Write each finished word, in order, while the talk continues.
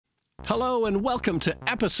Hello and welcome to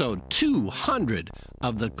episode 200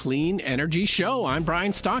 of the Clean Energy Show. I'm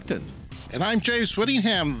Brian Stockton. And I'm James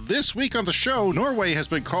Whittingham. This week on the show, Norway has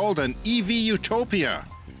been called an EV Utopia.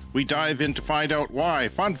 We dive in to find out why.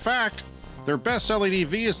 Fun fact, their best-selling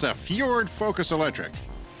EV is the Fjord Focus Electric.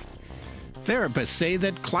 Therapists say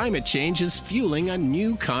that climate change is fueling a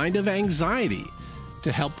new kind of anxiety.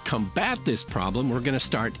 To help combat this problem, we're going to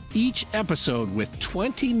start each episode with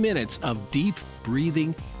 20 minutes of deep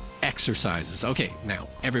breathing exercises. Okay, now,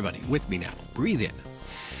 everybody, with me now. Breathe in.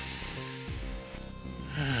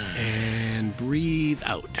 And breathe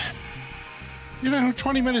out.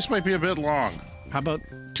 20 minutes might be a bit long. How about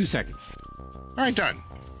 2 seconds? All right, done.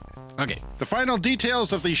 Okay. The final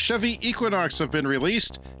details of the Chevy Equinox have been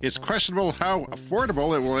released. It's questionable how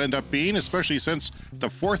affordable it will end up being, especially since the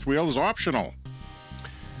fourth wheel is optional.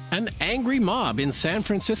 An angry mob in San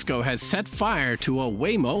Francisco has set fire to a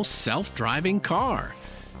Waymo self-driving car.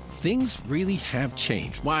 Things really have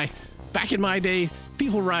changed. Why, back in my day,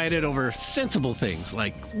 people rioted over sensible things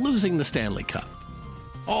like losing the Stanley Cup.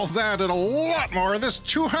 All that and a lot more in this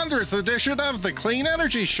 200th edition of the Clean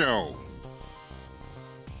Energy Show.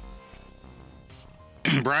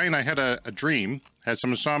 Brian, I had a dream, had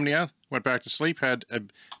some insomnia, went back to sleep, had a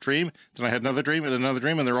dream, then I had another dream and another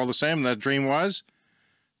dream, and they're all the same. And that dream was,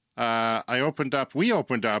 we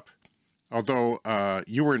opened up, although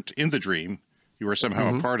you weren't in the dream, you were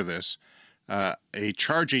somehow a part of this, a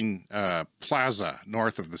charging plaza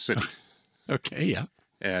north of the city. Okay, yeah.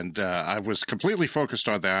 And I was completely focused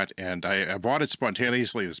on that, and I bought it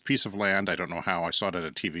spontaneously, this piece of land. I don't know how. I saw it at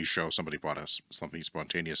a TV show. Somebody bought us something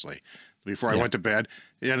spontaneously. Before I went to bed,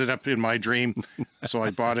 it ended up in my dream, so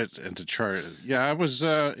I bought it and to charge. Yeah, it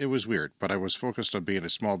was weird, but I was focused on being a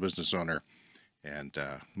small business owner and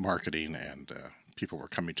marketing, and people were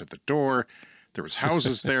coming to the door. There was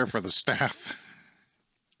houses there for the staff,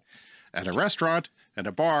 and a restaurant and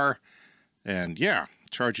a bar, and yeah,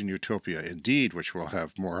 charging utopia indeed, which we'll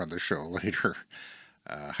have more on the show later.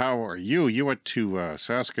 How are you? You went to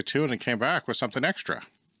Saskatoon and came back with something extra.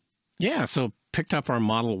 Yeah, so picked up our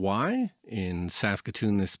Model Y in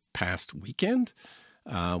Saskatoon this past weekend.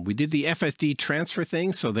 We did the FSD transfer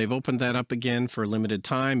thing, so they've opened that up again for a limited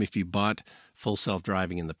time. If you bought full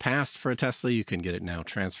self-driving in the past for a Tesla, you can get it now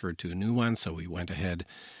transferred to a new one. So we went ahead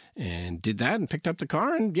and did that and picked up the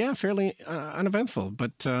car, and yeah, fairly uneventful,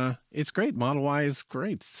 but it's great. Model Y is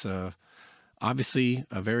great. It's obviously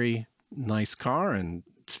a very nice car, and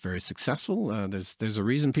it's very successful. There's a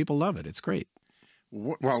reason people love it. It's great.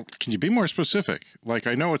 Well, can you be more specific? Like,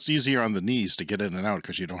 I know it's easier on the knees to get in and out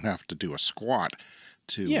because you don't have to do a squat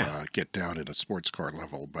to get down at a sports car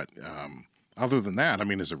level. But other than that, I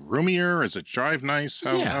mean, is it roomier? Is it drive nice?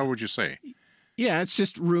 How would you say? Yeah, it's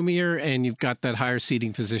just roomier, and you've got that higher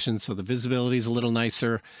seating position, so the visibility is a little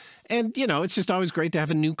nicer. And, it's just always great to have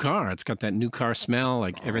a new car. It's got that new car smell,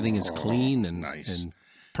 like everything is clean and, nice. And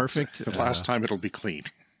perfect. The last time it'll be clean.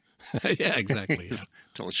 Yeah, exactly. Yeah.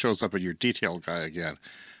 Till it shows up in your detail guy again.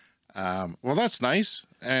 Well, that's nice.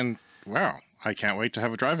 And, wow, I can't wait to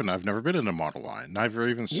have a drive-in. I've never been in a Model Y. Never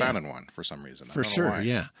even sat in one for some reason. For sure,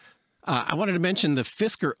 yeah. I wanted to mention the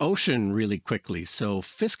Fisker Ocean really quickly. So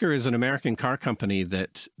Fisker is an American car company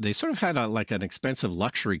that they sort of had an expensive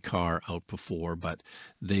luxury car out before, but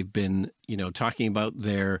they've been, talking about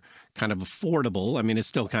their kind of affordable, I mean, it's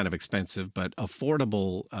still kind of expensive, but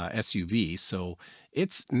affordable SUV. So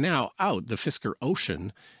it's now out, the Fisker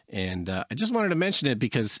Ocean. And I just wanted to mention it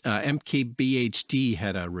because MKBHD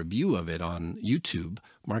had a review of it on YouTube,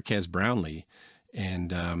 Marques Brownlee.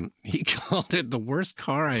 And he called it the worst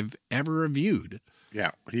car I've ever reviewed.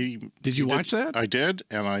 Yeah. Did you watch that? I did,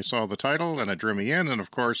 and I saw the title, and it drew me in. And,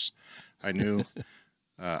 of course, I knew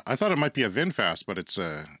I thought it might be a VinFast, but it's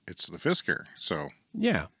the Fisker. So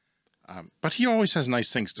yeah. But he always has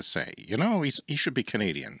nice things to say. He should be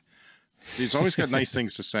Canadian. He's always got nice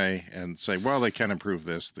things to say and say, well, they can improve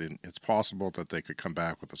this. It's possible that they could come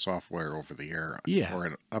back with the software over the air or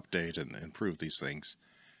an update and improve these things.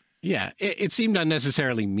 Yeah, it seemed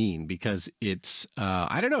unnecessarily mean because it's,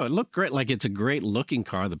 I don't know, it looked great. Like, it's a great looking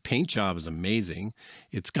car. The paint job is amazing.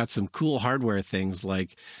 It's got some cool hardware things,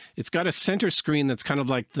 like it's got a center screen that's kind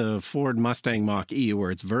of like the Ford Mustang Mach-E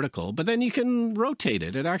where it's vertical, but then you can rotate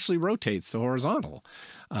it. It actually rotates to horizontal.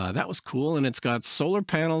 That was cool. And it's got solar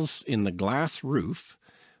panels in the glass roof,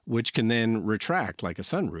 which can then retract like a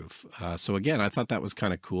sunroof. So again, I thought that was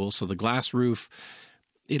kind of cool. So the glass roof,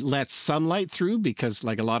 it lets sunlight through because,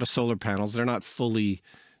 like a lot of solar panels, they're not fully,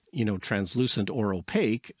 translucent or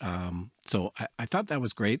opaque. So I thought that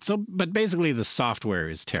was great. So, but basically the software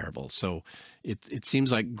is terrible. So it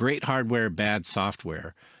seems like great hardware, bad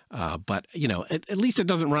software. But, you know, at least it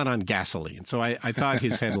doesn't run on gasoline. So I thought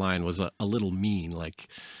his headline was a little mean. Like,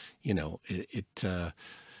 you know,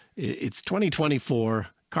 it's 2024.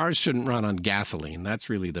 Cars shouldn't run on gasoline. That's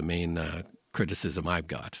really the main criticism I've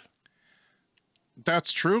got.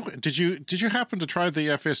 That's true. Did you happen to try the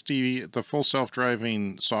FSD, the full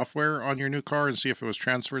self-driving software on your new car and see if it was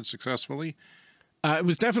transferred successfully? It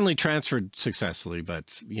was definitely transferred successfully,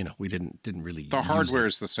 but you know, we didn't really. The hardware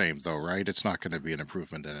is the same, though, right? It's not going to be an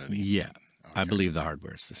improvement in any. Yeah, okay. I believe the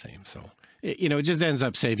hardware is the same. So, you know, it just ends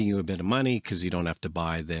up saving you a bit of money because you don't have to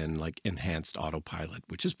buy then like enhanced autopilot,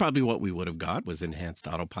 which is probably what we would have got was enhanced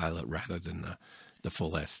autopilot rather than the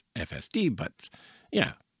full FSD. But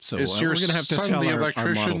yeah, so we're going to have to sell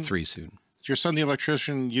our Model 3 soon. Is your son the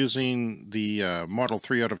electrician using the Model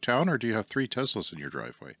 3 out of town, or do you have 3 Teslas in your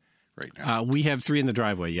driveway right now? We have 3 in the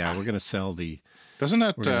driveway. Yeah, we're going to sell the. Doesn't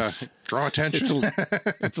that draw attention?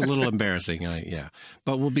 It's a little embarrassing. Yeah,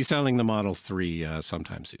 but we'll be selling the Model 3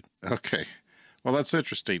 sometime soon. Okay, well that's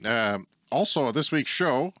interesting. Also, this week's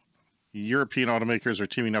show, European automakers are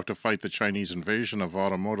teaming up to fight the Chinese invasion of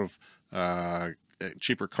automotive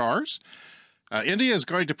cheaper cars. India is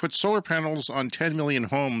going to put solar panels on 10 million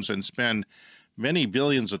homes and spend many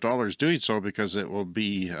billions of dollars doing so because it will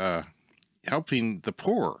be helping the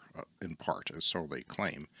poor in part, as so they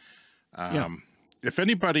claim. If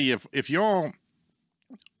anybody, if y'all,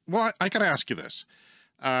 well, I got to ask you this.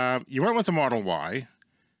 You went with the Model Y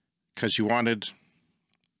because you wanted,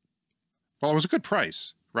 well, it was a good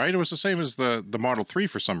price, right? It was the same as the Model 3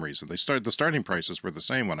 for some reason. The starting prices were the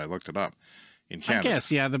same when I looked it up. In Canada. I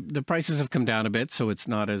guess, yeah, the prices have come down a bit, so it's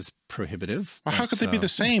not as prohibitive. Well, how could they be the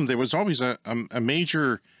same? There was always a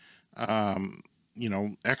major, you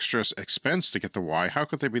know, extra expense to get the Y. How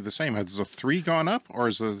could they be the same? Has the 3 gone up, or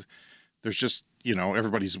is there's just, you know,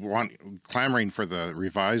 everybody's clamoring for the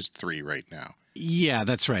revised 3 right now? Yeah,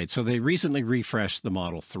 that's right. So they recently refreshed the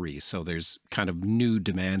Model 3, so there's kind of new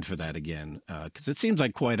demand for that again, because it seems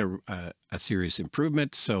like quite a serious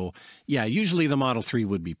improvement. So yeah, usually the Model 3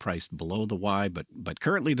 would be priced below the Y, but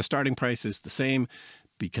currently the starting price is the same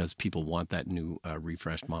because people want that new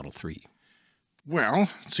refreshed Model 3. Well,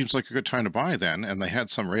 it seems like a good time to buy then, and they had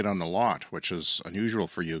some right on the lot, which is unusual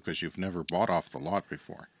for you because you've never bought off the lot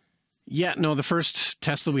before. Yeah, no, the first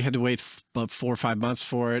Tesla, we had to wait about 4 or 5 months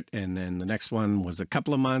for it. And then the next one was a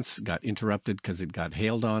couple of months, got interrupted because it got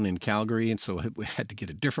hailed on in Calgary. And so we had to get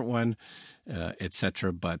a different one, et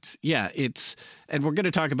cetera. But yeah, and we're going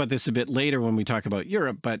to talk about this a bit later when we talk about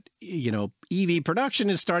Europe. But, you know, EV production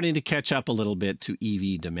is starting to catch up a little bit to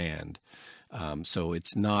EV demand. So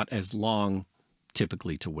it's not as long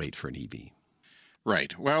typically to wait for an EV.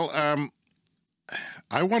 Right. Well,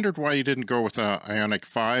 I wondered why you didn't go with an Ioniq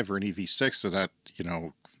 5 or an EV6 so that, you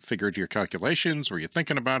know, figured your calculations. Were you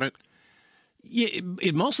thinking about it? Yeah,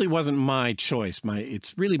 it mostly wasn't my choice.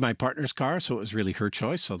 It's really my partner's car, so it was really her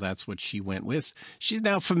choice. So that's what she went with. She's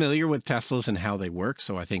now familiar with Teslas and how they work,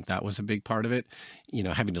 so I think that was a big part of it. You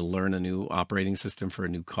know, having to learn a new operating system for a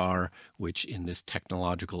new car, which in this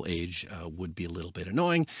technological age would be a little bit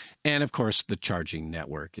annoying. And of course, the charging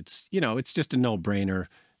network. It's, you know, it's just a no-brainer.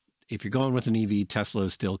 If you're going with an EV, Tesla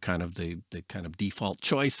is still kind of the kind of default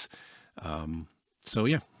choice. So,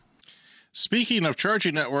 yeah. Speaking of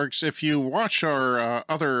charging networks, if you watch our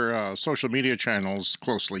other social media channels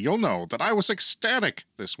closely, you'll know that I was ecstatic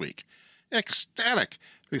this week. Ecstatic.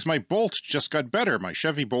 Because my Bolt just got better. My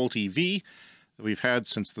Chevy Bolt EV that we've had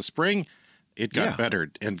since the spring, it got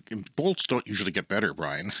better. And Bolts don't usually get better,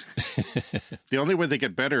 Brian. The only way they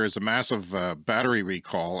get better is a massive battery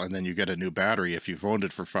recall, and then you get a new battery if you've owned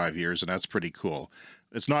it for 5 years, and that's pretty cool.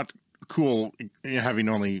 It's not cool having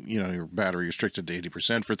only, you know, your battery restricted to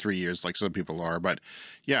 80% for 3 years like some people are, but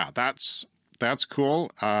yeah, that's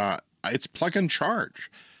cool. It's plug and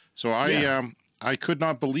charge. So I could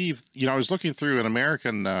not believe, you know, I was looking through an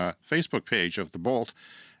American Facebook page of the Bolt,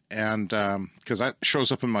 and because that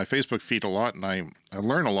shows up in my Facebook feed a lot, and I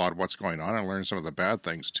learn a lot of what's going on. I learn some of the bad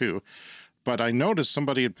things too. But I noticed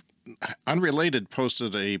somebody unrelated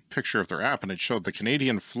posted a picture of their app, and it showed the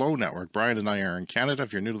Canadian Flow Network. Brian and I are in Canada,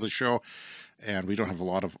 if you're new to the show, and we don't have a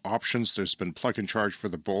lot of options. There's been plug and charge for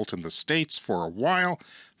the Bolt in the States for a while,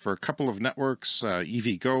 for a couple of networks.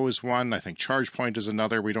 EVgo is one. I think ChargePoint is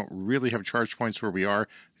another. We don't really have charge points where we are.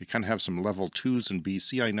 We kind of have some level 2s in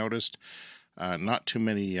BC, I noticed. Not too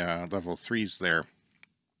many level 3s there.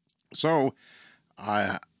 So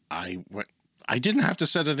I didn't have to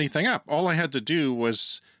set anything up. All I had to do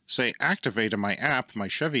was say activate in my app, my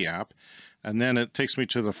Chevy app, And then it takes me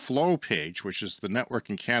to the Flow page, which is the network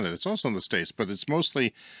in Canada. It's also in the States, but it's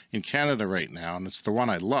mostly in Canada right now. And it's the one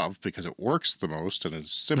I love because it works the most and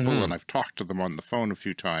it's simple. And I've talked to them on the phone a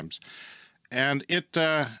few times. And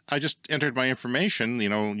I just entered my information,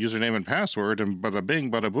 username and password, and bada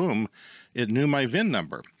bing, bada boom, it knew my VIN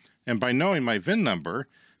number. And by knowing my VIN number,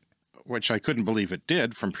 which I couldn't believe it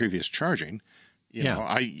did from previous charging, you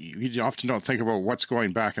often don't think about what's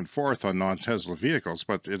going back and forth on non-Tesla vehicles,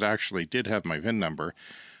 but it actually did have my VIN number.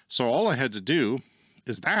 So all I had to do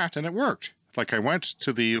is that, and it worked. Like I went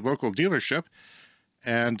to the local dealership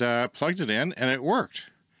and plugged it in, and it worked.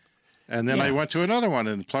 And then I went to another one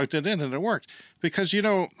and plugged it in, and it worked. Because,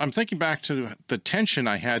 I'm thinking back to the tension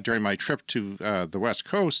I had during my trip to the West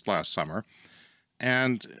Coast last summer.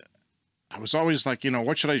 And I was always like,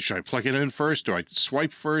 what should I do? Should I plug it in first? Do I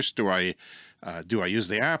swipe first? Do I use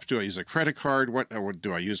the app? Do I use a credit card? What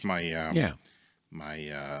do I use my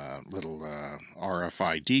my little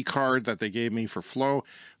RFID card that they gave me for Flow?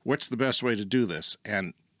 What's the best way to do this?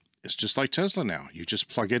 And it's just like Tesla now. You just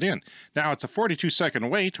plug it in. Now, it's a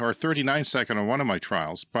 42-second wait or 39-second on one of my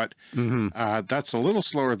trials, but that's a little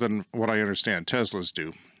slower than what I understand Teslas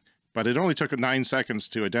do. But it only took 9 seconds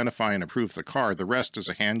to identify and approve the car. The rest is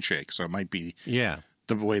a handshake, so it might be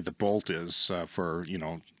the way the Bolt is for,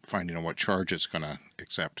 finding out what charge it's going to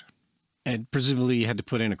accept. And presumably you had to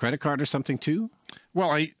put in a credit card or something too?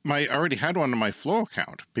 Well, I already had one on my Flow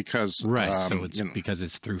account because... so it's because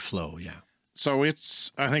it's through Flow, So I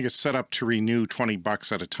think it's set up to renew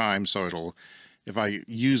 $20 at a time. So if I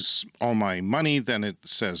use all my money, then it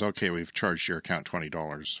says, okay, we've charged your account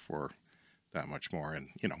 $20 for that much more. And,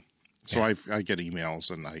 so I get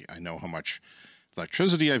emails and I know how much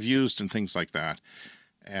electricity I've used and things like that.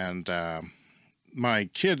 And my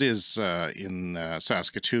kid is in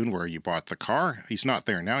Saskatoon where you bought the car. He's not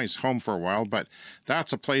there now. He's home for a while, but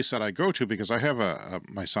that's a place that I go to because I have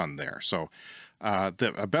my son there. So a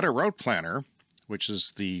better route planner, which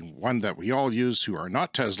is the one that we all use who are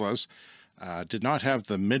not Teslas, did not have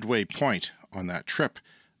the midway point on that trip.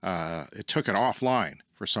 It took it offline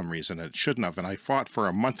for some reason. It shouldn't have. And I fought for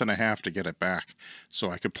a month and a half to get it back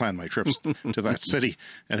so I could plan my trips to that city.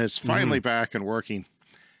 And it's finally back and working.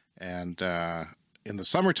 And in the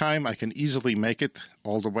summertime, I can easily make it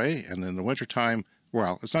all the way. And in the wintertime,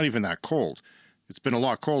 well, it's not even that cold. It's been a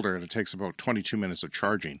lot colder and it takes about 22 minutes of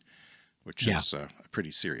charging, which is a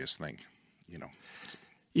pretty serious thing,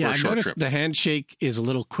 Yeah, I noticed the handshake is a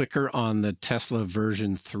little quicker on the Tesla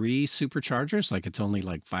version 3 superchargers. Like it's only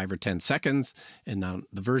like 5 or 10 seconds. And now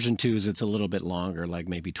the version 2s, it's a little bit longer, like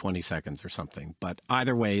maybe 20 seconds or something. But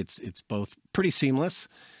either way, it's both pretty seamless.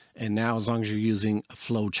 And now as long as you're using a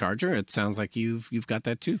Flow charger, it sounds like you've got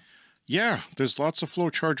that too. Yeah, there's lots of Flow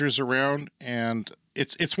chargers around. And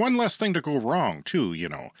it's one less thing to go wrong too,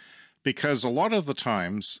 because a lot of the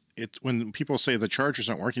times when people say the chargers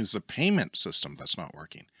aren't working, it's the payment system that's not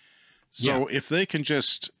working. So if they can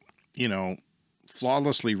just,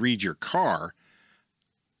 flawlessly read your car,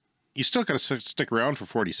 you still got to stick around for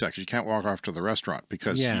 40 seconds. You can't walk off to the restaurant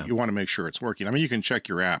because you want to make sure it's working. I mean, you can check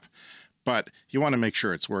your app, but you want to make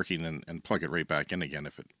sure it's working and plug it right back in again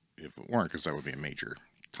if it weren't, because that would be a major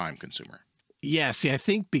time consumer. Yeah, see, I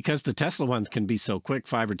think because the Tesla ones can be so quick,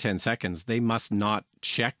 5 or 10 seconds, they must not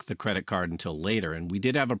check the credit card until later. And we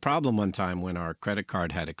did have a problem one time when our credit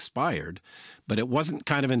card had expired, but it wasn't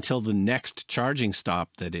kind of until the next charging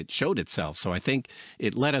stop that it showed itself. So I think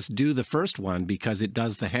it let us do the first one because it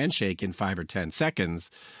does the handshake in 5 or 10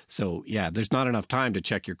 seconds. So yeah, there's not enough time to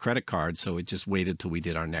check your credit card. So it just waited till we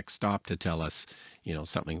did our next stop to tell us,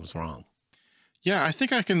 something was wrong. Yeah, I think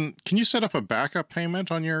can you set up a backup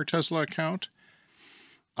payment on your Tesla account?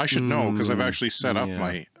 I should know because I've actually set up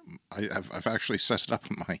I've actually set it up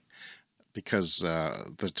on because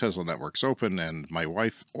the Tesla network's open and my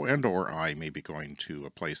wife or I may be going to a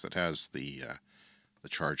place that has the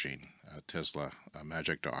charging Tesla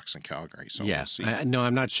Magic Docks in Calgary. So we'll see. No,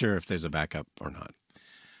 I'm not sure if there's a backup or not.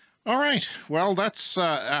 All right. Well, that's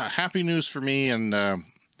happy news for me. And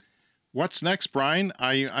what's next, Brian?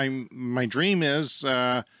 My dream is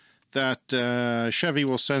that Chevy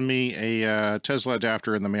will send me a Tesla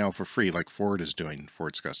adapter in the mail for free, like Ford is doing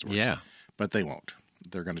Ford's customers. Yeah. But they won't.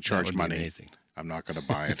 They're going to charge money. Amazing. I'm not going to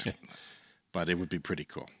buy it, but it would be pretty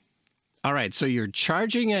cool. All right. So your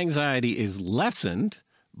charging anxiety is lessened,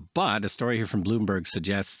 but a story here from Bloomberg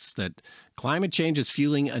suggests that climate change is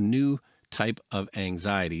fueling a new type of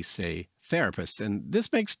anxiety, say therapists. And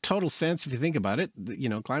this makes total sense if you think about it.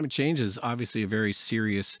 Climate change is obviously a very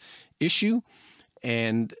serious issue.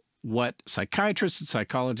 And what psychiatrists and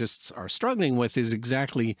psychologists are struggling with is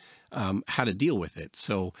exactly how to deal with it.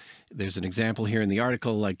 So there's an example here in the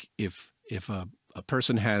article, like if if a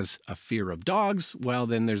person has a fear of dogs, well,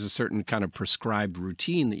 then there's a certain kind of prescribed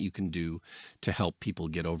routine that you can do to help people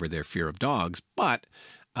get over their fear of dogs. But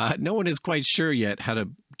no one is quite sure yet how to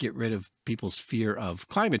get rid of people's fear of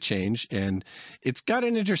climate change. And it's got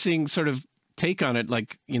an interesting sort of take on it.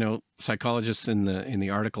 Like, you know, psychologists in the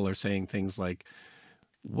article are saying things like,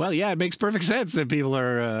 well, yeah, it makes perfect sense that people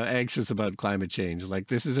are anxious about climate change. Like,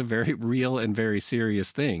 this is a very real and very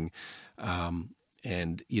serious thing.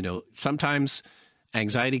 And, you know, sometimes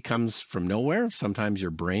anxiety comes from nowhere. Sometimes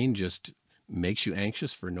your brain just makes you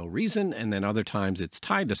anxious for no reason. And then other times it's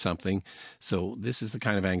tied to something. So this is the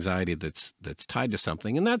kind of anxiety that's tied to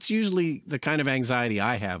something. And that's usually the kind of anxiety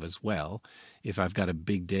I have as well. If I've got a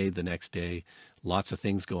big day the next day, lots of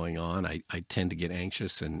things going on, I tend to get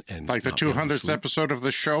anxious and like the 200th episode of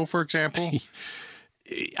the show, for example.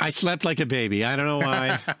 I slept like a baby. I don't know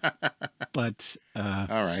why, but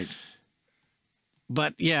all right.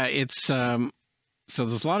 But yeah, it's so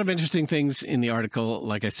there's a lot of interesting things in the article.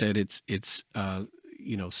 Like I said, it's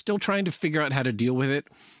you know, still trying to figure out how to deal with it.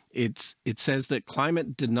 It says that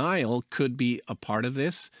climate denial could be a part of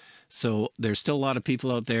this. So there's still a lot of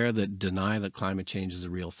people out there that deny that climate change is a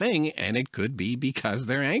real thing, and it could be because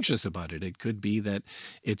they're anxious about it. It could be that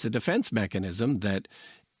it's a defense mechanism that,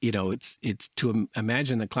 you know, it's to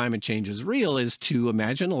imagine that climate change is real is to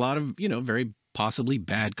imagine a lot of, you know, very possibly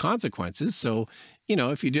bad consequences. So, you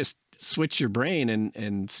know, if you just switch your brain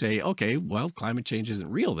and say, okay, well, climate change isn't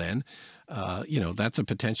real then, you know, that's a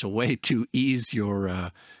potential way to ease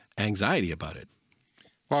your anxiety about it.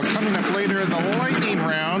 Well, coming up later in the lightning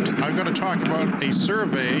round, I'm going to talk about a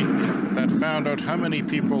survey that found out how many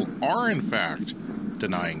people are, in fact,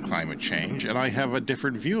 denying climate change, and I have a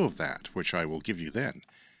different view of that, which I will give you then.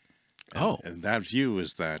 And that view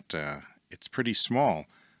is that it's pretty small,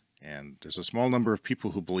 and there's a small number of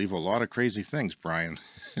people who believe a lot of crazy things, Brian.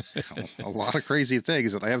 A lot of crazy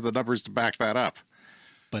things, and I have the numbers to back that up.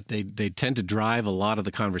 But they tend to drive a lot of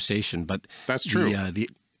the conversation. But that's true.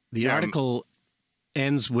 The article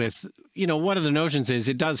ends with, you know, one of the notions is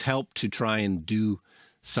it does help to try and do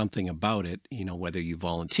something about it, you know, whether you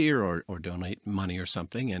volunteer or donate money or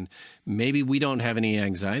something. And maybe we don't have any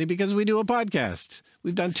anxiety because we do a podcast.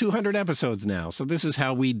 We've done 200 episodes now. So this is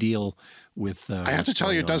how we deal with I have to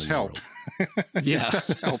tell you, it does help. Yeah. It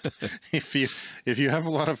does help. If you have a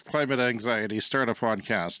lot of climate anxiety, start a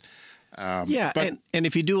podcast. Yeah, and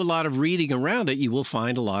if you do a lot of reading around it, you will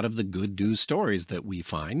find a lot of the good news stories that we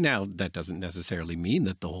find. Now, that doesn't necessarily mean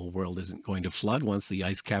that the whole world isn't going to flood once the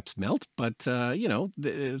ice caps melt, but, you know,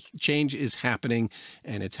 the change is happening,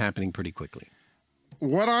 and it's happening pretty quickly.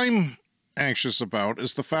 What I'm anxious about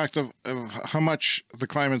is the fact of how much the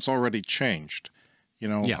climate's already changed. You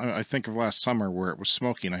know, yeah. I think of last summer where it was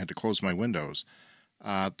smoky and I had to close my windows.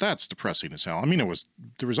 That's depressing as hell. I mean,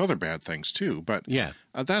 there was other bad things too, but yeah,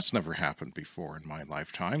 that's never happened before in my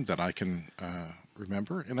lifetime that I can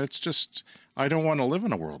remember. And it's just, I don't want to live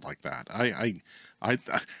in a world like that.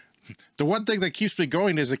 The one thing that keeps me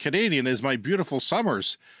going as a Canadian is my beautiful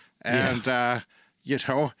summers. And, yeah. You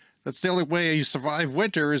know, that's the only way you survive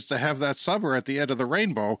winter is to have that summer at the end of the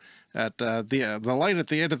rainbow, at the light at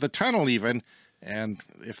the end of the tunnel even. And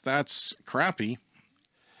if that's crappy,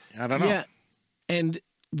 I don't know. Yeah. And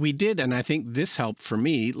we did, and I think this helped for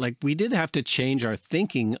me, like we did have to change our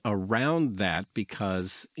thinking around that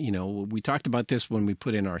because, you know, we talked about this when we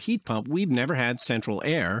put in our heat pump. We've never had central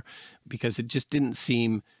air because it just didn't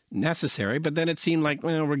seem necessary. But then it seemed like,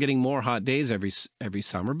 well, we're getting more hot days every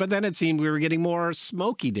summer. But then it seemed we were getting more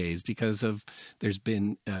smoky days because there's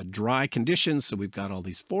been dry conditions. So we've got all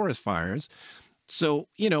these forest fires. So,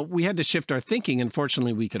 you know, we had to shift our thinking.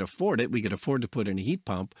 Unfortunately, we could afford it. We could afford to put in a heat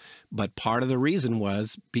pump. But part of the reason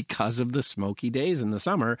was because of the smoky days in the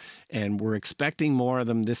summer. And we're expecting more of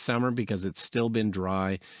them this summer because it's still been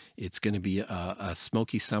dry. It's going to be a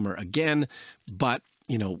smoky summer again. But,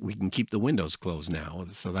 you know, we can keep the windows closed now.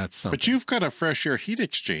 So that's something. But you've got a fresh air heat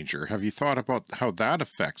exchanger. Have you thought about how that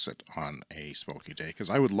affects it on a smoky day? Because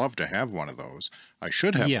I would love to have one of those. I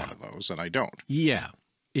should have one of those, and I don't. Yeah.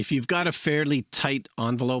 If you've got a fairly tight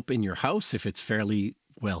envelope in your house, if it's fairly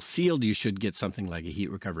well sealed, you should get something like a heat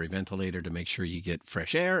recovery ventilator to make sure you get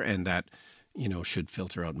fresh air, and that, you know, should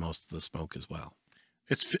filter out most of the smoke as well.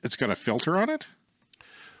 It's got a filter on it?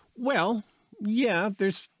 Well, yeah,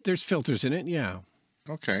 there's filters in it, yeah.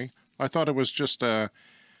 Okay. I thought it was just a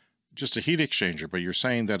heat exchanger, but you're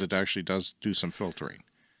saying that it actually does do some filtering.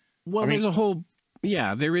 Well, there's a whole,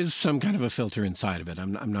 yeah, there is some kind of a filter inside of it.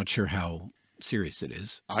 I'm not sure how serious it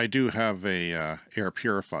is. I do have a air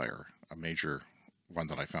purifier, a major one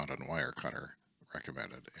that I found on Wirecutter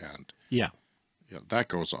recommended, and yeah, Yeah, that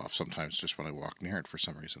goes off sometimes just when I walk near it for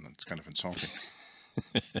some reason. It's kind of insulting.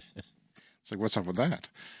 It's like, what's up with that?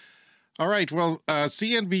 All right, well,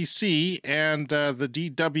 CNBC and the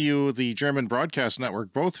DW, the German broadcast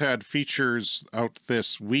network, both had features out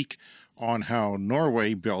this week on how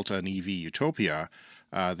Norway built an EV utopia.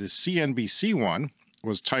 The CNBC one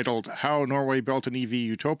was titled "How Norway Built an EV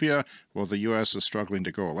Utopia." Well, the U.S. is struggling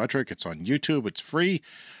to go electric. It's on YouTube. It's free.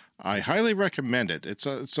 I highly recommend it. It's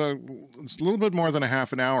a little bit more than a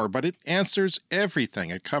half an hour, but it answers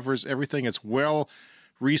everything. It covers everything. It's well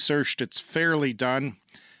researched. It's fairly done.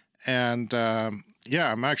 And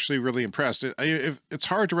yeah, I'm actually really impressed. It's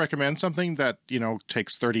hard to recommend something that, you know,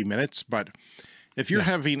 takes 30 minutes, but if you're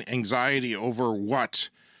having anxiety over what,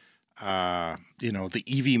 you know, the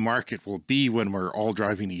EV market will be when we're all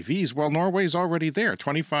driving EVs, well, Norway's already there.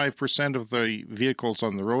 25% of the vehicles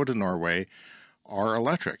on the road in Norway are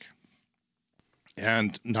electric.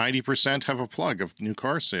 And 90% have a plug of new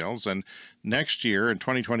car sales. And next year in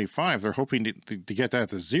 2025, they're hoping to get that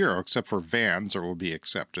to zero, except for vans, or will be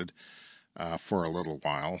accepted for a little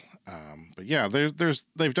while. But yeah,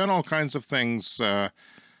 they've done all kinds of things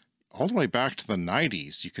all the way back to the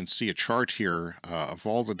 90s. You can see a chart here of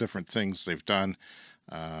all the different things they've done.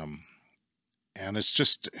 And it's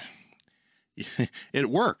just, it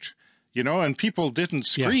worked. You know, and people didn't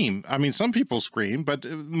scream. Yeah. I mean, some people scream, but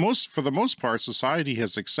for the most part, society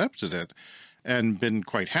has accepted it and been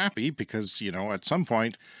quite happy because, you know, at some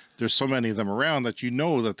point, there's so many of them around that you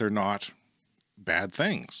know that they're not bad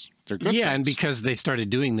things. They're good things. And because they started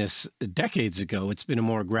doing this decades ago, it's been a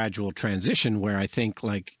more gradual transition where I think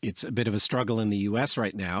like it's a bit of a struggle in the U.S.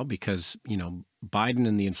 right now because, you know, Biden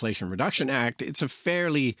and the Inflation Reduction Act, it's a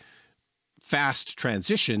fairly fast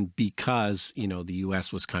transition because, you know, the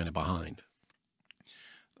U.S. was kind of behind.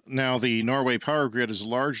 Now, the Norway power grid is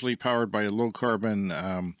largely powered by low carbon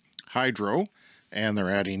hydro, and they're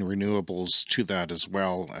adding renewables to that as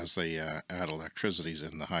well as they add electricities,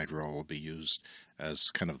 and the hydro will be used as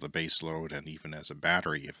kind of the base load and even as a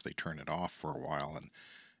battery if they turn it off for a while and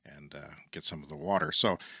get some of the water.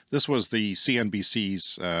 So this was the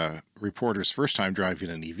CNBC's reporter's first time driving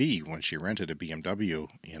an EV when she rented a BMW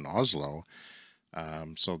in Oslo.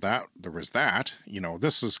 So that there was that. You know,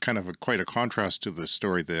 this is kind of quite a contrast to the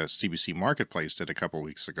story the CBC Marketplace did a couple of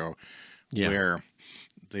weeks ago, where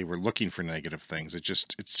they were looking for negative things. It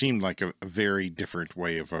seemed like a very different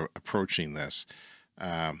way of approaching this.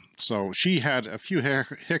 So she had a few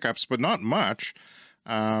hiccups, but not much.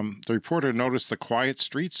 The reporter noticed the quiet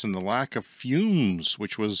streets and the lack of fumes,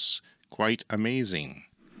 which was quite amazing.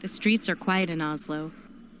 The streets are quiet in Oslo.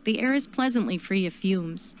 The air is pleasantly free of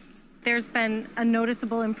fumes. There's been a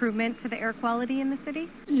noticeable improvement to the air quality in the city?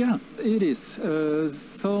 Yeah, it is.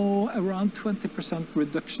 So around 20%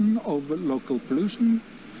 reduction of local pollution.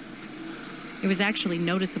 It was actually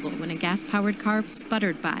noticeable when a gas-powered car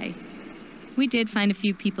sputtered by. We did find a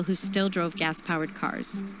few people who still drove gas-powered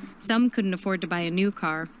cars. Some couldn't afford to buy a new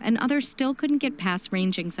car, and others still couldn't get past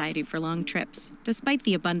range anxiety for long trips, despite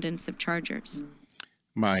the abundance of chargers.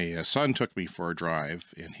 My son took me for a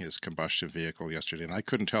drive in his combustion vehicle yesterday, and I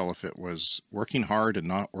couldn't tell if it was working hard and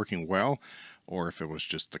not working well, or if it was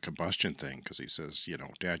just the combustion thing, because he says, you know,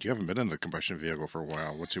 Dad, you haven't been in a combustion vehicle for a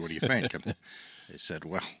while. What do you think? And I said,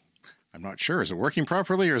 well, I'm not sure. Is it working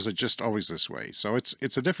properly, or is it just always this way? So it's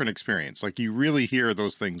a different experience. Like, you really hear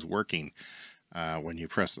those things working when you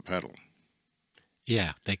press the pedal.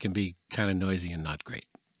 Yeah, they can be kind of noisy and not great.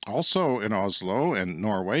 Also in Oslo and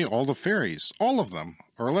Norway, all the ferries, all of them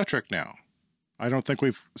are electric now. I don't think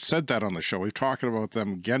we've said that on the show. We've talked about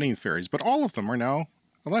them getting ferries, but all of them are now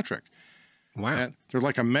electric. Wow. And they're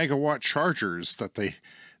like a megawatt chargers that they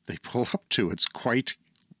pull up to. It's quite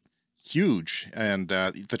huge. And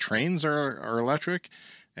the trains are electric,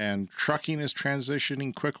 and trucking is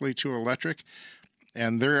transitioning quickly to electric.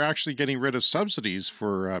 And they're actually getting rid of subsidies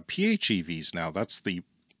for PHEVs now. That's the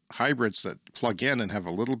hybrids that plug in and have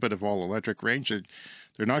a little bit of all electric range.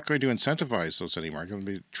 They're not going to incentivize those anymore. They're going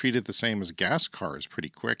to be treated the same as gas cars pretty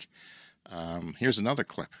quick. Here's another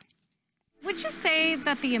clip. Would you say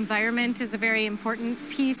that the environment is a very important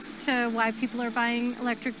piece to why people are buying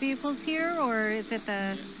electric vehicles here, or is it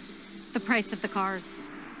the price of the cars?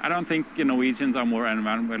 I don't think Norwegians are more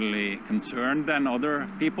environmentally concerned than other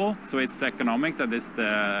people, so it's the economic that is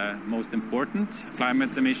the most important.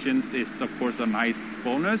 Climate emissions is, of course, a nice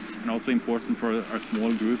bonus, and also important for a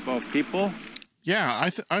small group of people. Yeah,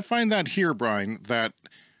 I find that here, Brian, that,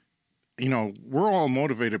 you know, we're all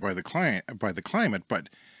motivated by the climate, but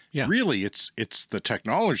really it's the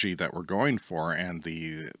technology that we're going for and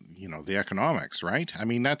the, you know, the economics, right? I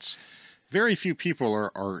mean, that's very few people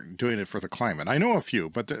are doing it for the climate. I know a few,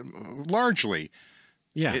 but largely,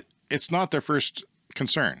 it's not their first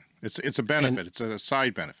concern. It's a benefit. It's a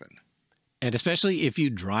side benefit. And especially if you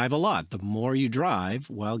drive a lot, the more you drive,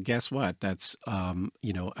 well, guess what? That's,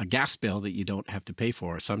 you know, a gas bill that you don't have to pay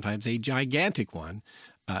for, sometimes a gigantic one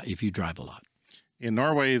if you drive a lot. In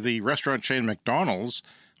Norway, the restaurant chain McDonald's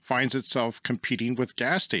finds itself competing with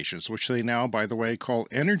gas stations, which they now, by the way, call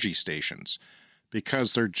energy stations,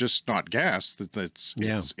 because they're just not gas.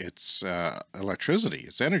 It's electricity.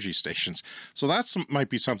 It's energy stations. So that might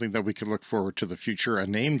be something that we could look forward to the future, a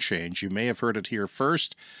name change. You may have heard it here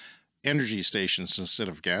first. Energy stations instead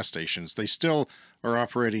of gas stations. They still are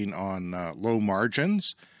operating on low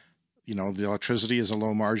margins. You know, the electricity is a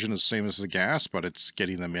low margin, the same as the gas, but it's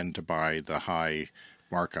getting them in to buy the high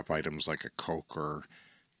markup items like a Coke or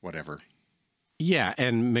whatever. Yeah,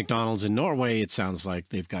 and McDonald's in Norway, it sounds like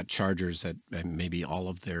they've got chargers at maybe all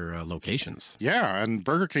of their locations. Yeah, and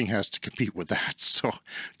Burger King has to compete with that. So,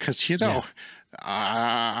 because, you know,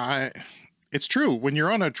 it's true. When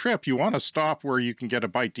you're on a trip, you want to stop where you can get a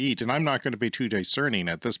bite to eat. And I'm not going to be too discerning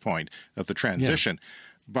at this point of the transition. Yeah.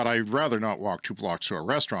 But I'd rather not walk 2 blocks to a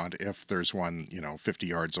restaurant if there's one, you know, 50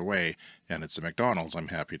 yards away and it's a McDonald's. I'm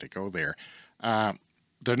happy to go there.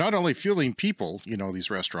 They're not only fueling people, you know,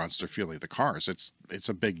 these restaurants, they're fueling the cars. It's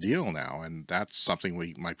a big deal now, and that's something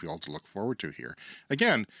we might be able to look forward to here.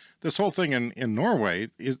 Again, this whole thing in Norway,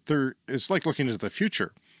 it's like looking into the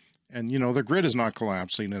future. And, you know, the grid is not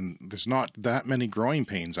collapsing, and there's not that many growing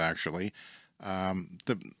pains, actually.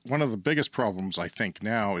 One of the biggest problems, I think,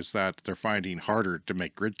 now is that they're finding harder to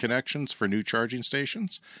make grid connections for new charging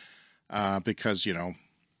stations because, you know,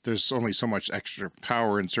 there's only so much extra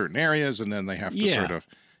power in certain areas, and then they have to sort of,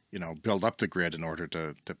 you know, build up the grid in order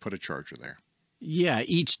to put a charger there. Yeah,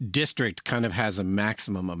 each district kind of has a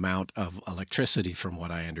maximum amount of electricity from what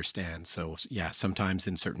I understand. So yeah, sometimes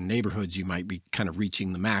in certain neighborhoods, you might be kind of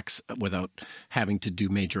reaching the max without having to do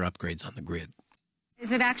major upgrades on the grid.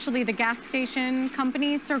 Is it actually the gas station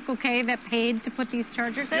company, Circle K, that paid to put these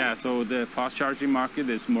chargers in? Yeah, so the fast charging market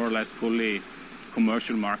is more or less fully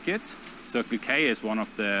commercial market. Circle K is one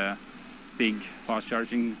of the big fast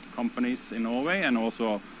charging companies in Norway, and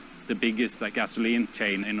also the biggest gasoline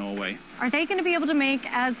chain in Norway. Are they going to be able to make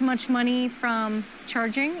as much money from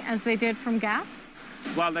charging as they did from gas?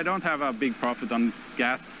 Well, they don't have a big profit on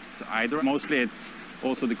gas either. Mostly it's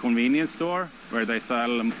also the convenience store where they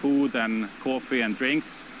sell food and coffee and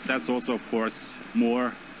drinks. That's also, of course,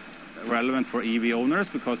 more relevant for EV owners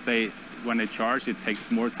because when they charge, it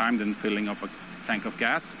takes more time than filling up a tank of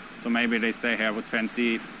gas. So maybe they stay here for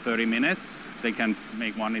 20, 30 minutes. They can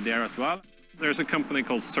make money there as well. There's a company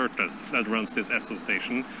called Certus that runs this Esso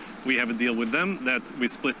station. We have a deal with them that we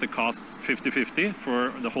split the costs 50-50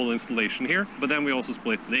 for the whole installation here, but then we also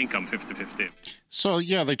split the income 50-50. So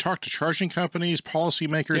yeah, they talk to charging companies,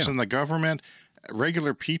 policymakers in the government,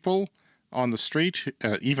 regular people on the street,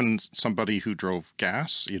 even somebody who drove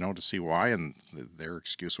gas, you know, to see why, and their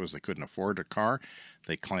excuse was they couldn't afford a car,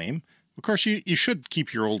 they claim. Of course, you should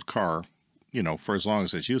keep your old car, you know, for as long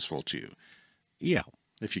as it's useful to you. Yeah.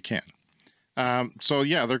 If you can. So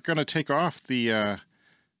yeah, they're going to take off the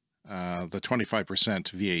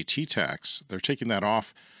 25% VAT tax. They're taking that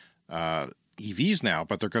off EVs now,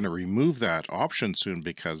 but they're going to remove that option soon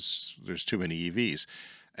because there's too many EVs.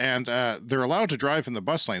 And they're allowed to drive in the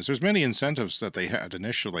bus lanes. There's many incentives that they had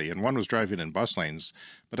initially, and one was driving in bus lanes,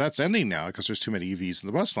 but that's ending now because there's too many EVs in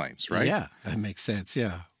the bus lanes, right? Yeah, that makes sense,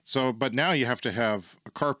 yeah. So, but now you have to have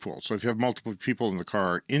a carpool. So if you have multiple people in the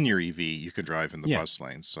car in your EV, you can drive in the bus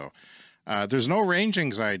lanes. So there's no range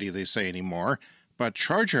anxiety, they say, anymore, but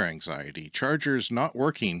charger anxiety. Chargers not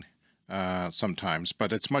working sometimes,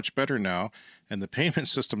 but it's much better now, and the payment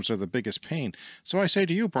systems are the biggest pain. So I say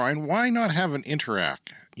to you, Brian, why not have an Interac,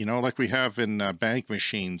 you know, like we have in bank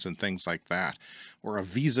machines and things like that, or a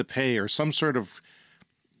Visa Pay or some sort of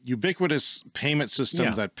ubiquitous payment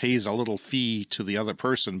system that pays a little fee to the other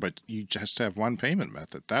person, but you just have one payment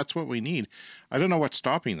method. That's what we need. I don't know what's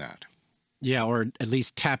stopping that. Yeah, or at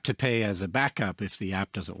least tap to pay as a backup if the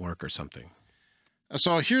app doesn't work or something.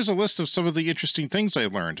 So here's a list of some of the interesting things I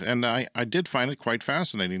learned, and I did find it quite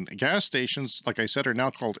fascinating. Gas stations, like I said, are now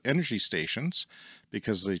called energy stations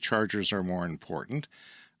because the chargers are more important.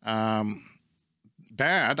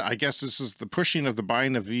 Bad, I guess this is the pushing of the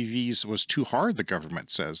buying of EVs was too hard, the government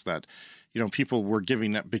says, that, you know, people were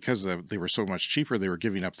giving up because they were so much cheaper, they were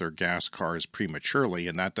giving up their gas cars prematurely,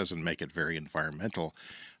 and that doesn't make it very environmental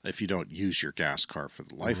if you don't use your gas car for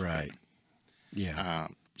the life. Right. Yeah.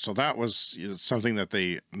 so that was something that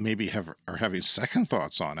they maybe are having second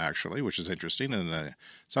thoughts on, actually, which is interesting, and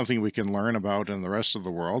something we can learn about in the rest of the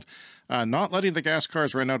world. Not letting the gas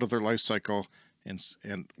cars run out of their life cycle, and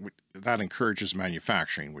that encourages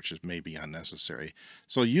manufacturing, which is maybe unnecessary.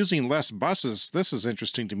 So using less buses, this is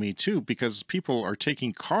interesting to me too, because people are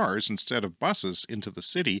taking cars instead of buses into the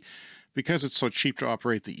city because it's so cheap to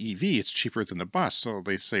operate the EV. It's cheaper than the bus. So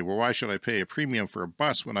they say, well, why should I pay a premium for a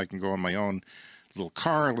bus when I can go on my own little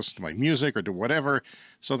car, listen to my music, or do whatever?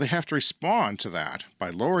 So they have to respond to that by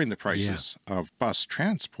lowering the prices of bus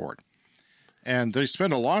transport. And they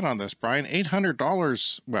spend a lot on this, Brian.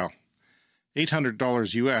 $800, well,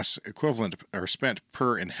 $800 US equivalent are spent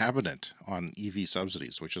per inhabitant on EV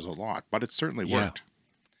subsidies, which is a lot, but it certainly worked.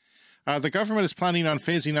 The government is planning on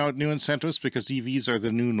phasing out new incentives because EVs are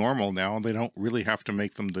the new normal now, and they don't really have to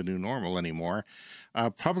make them the new normal anymore.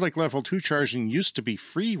 Public level 2 charging used to be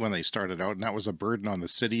free when they started out, and that was a burden on the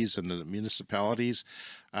cities and the municipalities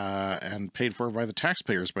and paid for by the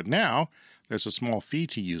taxpayers. But now there's a small fee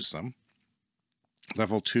to use them.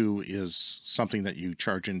 Level 2 is something that you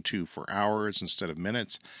charge into for hours instead of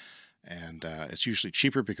minutes. And it's usually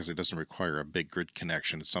cheaper because it doesn't require a big grid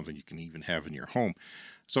connection. It's something you can even have in your home.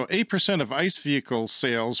 So 8% of ICE vehicle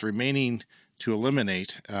sales remaining to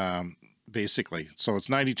eliminate, basically. So it's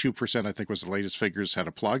 92%, I think was the latest figures, had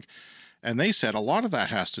a plug. And they said a lot of that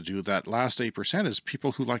has to do, that last 8% is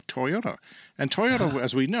people who like Toyota. And Toyota,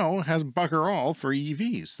 as we know, has bugger all for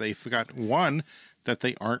EVs. They've got one that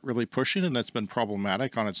they aren't really pushing, and that's been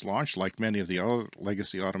problematic on its launch, like many of the other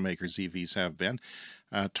legacy automakers EVs have been.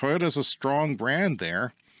 Toyota's a strong brand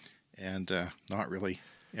there, and not really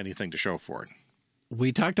anything to show for it.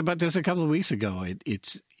 We talked about this a couple of weeks ago.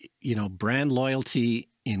 It's, you know, brand loyalty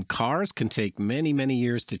in cars can take many, many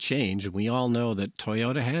years to change. And we all know that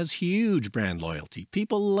Toyota has huge brand loyalty.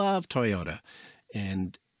 People love Toyota.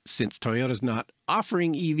 And since Toyota's not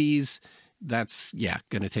offering EVs, that's,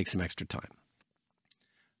 going to take some extra time.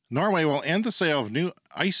 Norway will end the sale of new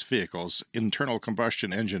ICE vehicles, internal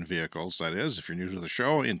combustion engine vehicles, that is, if you're new to the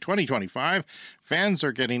show, in 2025. Fans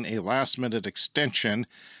are getting a last-minute extension,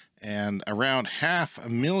 and around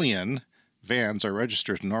 500,000 vans are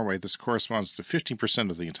registered in Norway. This corresponds to 15%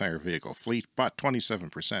 of the entire vehicle fleet, but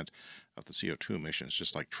 27% of the CO2 emissions,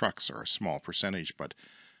 just like trucks are a small percentage, but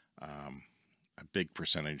a big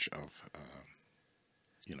percentage of,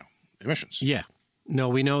 emissions. Yeah. No,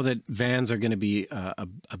 we know that vans are going to be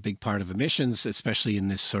a big part of emissions, especially in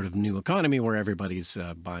this sort of new economy where everybody's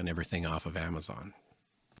buying everything off of Amazon.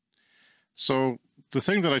 So the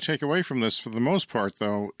thing that I take away from this, for the most part,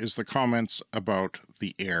 though, is the comments about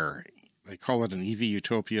the air. They call it an EV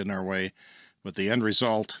utopia in Norway, but the end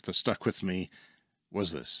result that stuck with me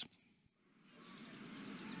was this.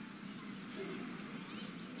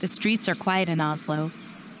 The streets are quiet in Oslo.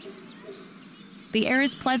 The air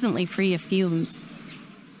is pleasantly free of fumes.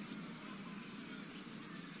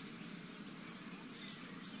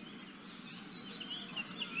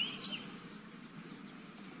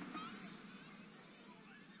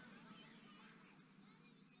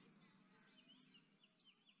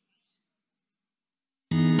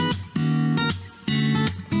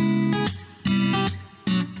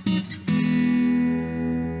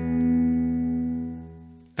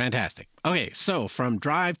 Fantastic. Okay, so from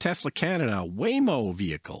Drive Tesla Canada, Waymo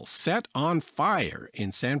vehicle set on fire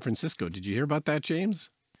in San Francisco. Did you hear about that, James?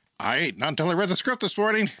 I ate, not until I read the script this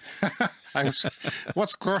morning.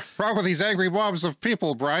 What's wrong with these angry mobs of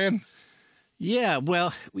people, Brian? Yeah,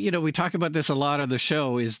 well, we talk about this a lot on the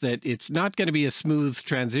show, is that it's not going to be a smooth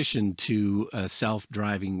transition to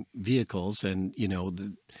self-driving vehicles. And,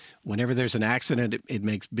 whenever there's an accident, it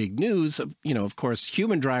makes big news. Of course,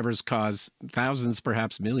 human drivers cause thousands,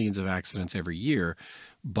 perhaps millions of accidents every year.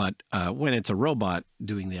 But when it's a robot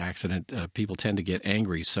doing the accident, people tend to get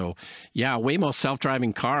angry. So, yeah, Waymo's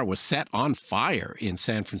self-driving car was set on fire in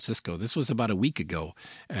San Francisco. This was about a week ago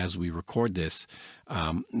as we record this,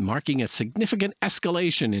 marking a significant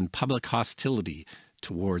escalation in public hostility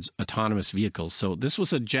towards autonomous vehicles. So this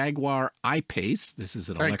was a Jaguar I-Pace. This is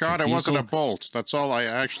an electric vehicle. Thank God it wasn't a Bolt. That's all. I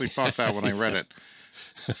actually thought that when I read it.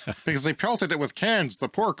 Because they pelted it with cans, the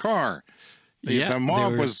poor car. The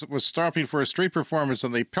mob was stopping for a street performance,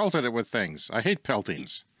 and they pelted it with things. I hate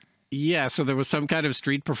peltings. Yeah, so there was some kind of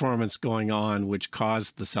street performance going on, which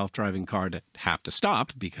caused the self-driving car to have to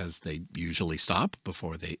stop, because they usually stop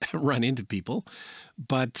before they run into people.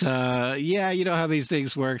 But yeah, you know how these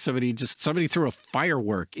things work. Somebody threw a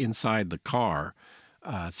firework inside the car,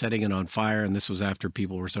 setting it on fire. And this was after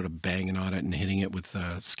people were sort of banging on it and hitting it with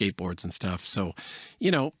skateboards and stuff. So,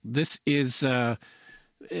 this is, I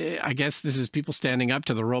guess this is people standing up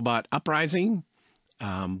to the robot uprising.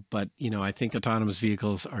 But, you know, I think autonomous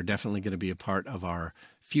vehicles are definitely going to be a part of our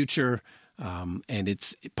future. And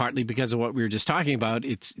it's partly because of what we were just talking about.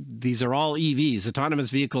 These are all EVs. Autonomous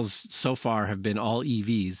vehicles so far have been all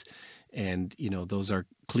EVs. And, you know, those are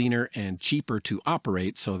cleaner and cheaper to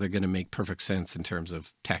operate. So they're going to make perfect sense in terms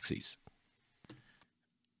of taxis.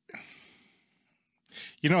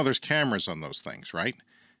 You know, there's cameras on those things, right?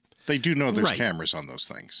 They do know there's cameras on those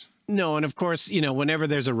things. No, and of course, you know, whenever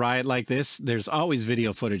there's a riot like this, there's always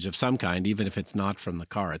video footage of some kind, even if it's not from the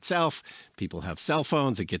car itself. People have cell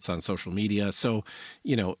phones, it gets on social media. So,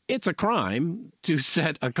 you know, it's a crime to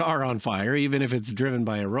set a car on fire, even if it's driven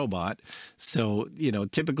by a robot. So, you know,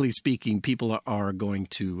 typically speaking, people are going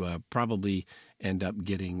to probably end up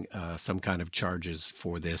getting some kind of charges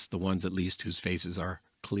for this, the ones at least whose faces are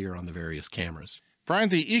clear on the various cameras. Brian,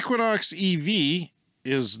 the Equinox EV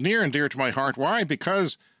is near and dear to my heart. Why?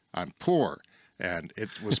 Because I'm poor, and it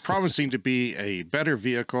was promising to be a better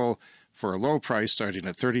vehicle for a low price starting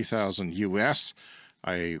at $30,000 US.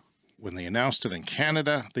 When they announced it in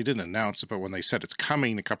Canada, they didn't announce it, but when they said it's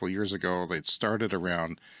coming a couple of years ago, they'd started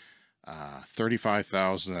around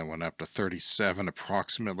 $35,000 and went up to $37,000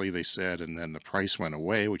 approximately, they said, and then the price went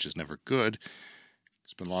away, which is never good.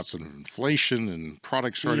 There's been lots of inflation and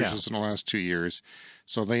product shortages in the last 2 years.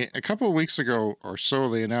 So a couple of weeks ago or so,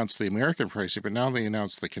 they announced the American pricing, but now they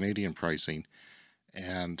announced the Canadian pricing.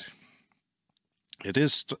 And it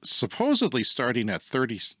is supposedly starting at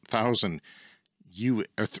 $35,000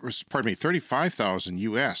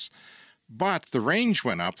 US. But the range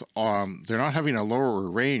went up. They're not having a lower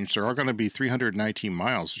range. They're all going to be 319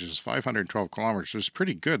 miles, which is 512 kilometers. It's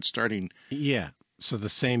pretty good starting. Yeah. So the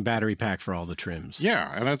same battery pack for all the trims.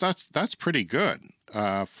 Yeah, and that's pretty good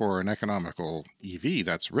for an economical EV.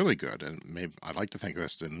 That's really good, and maybe I'd like to think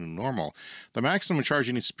that's the new normal. The maximum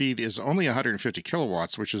charging speed is only 150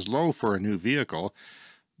 kilowatts, which is low for a new vehicle,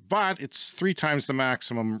 but it's 3 times the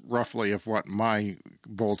maximum roughly of what my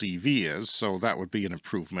Bolt EV is, so that would be an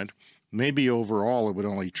improvement. Maybe overall it would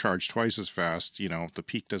only charge twice as fast. You know, the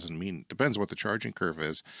peak depends what the charging curve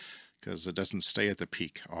is, because it doesn't stay at the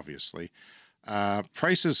peak, obviously.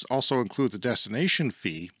 Prices also include the destination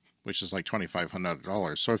fee, which is like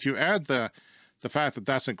 $2,500. So if you add the fact that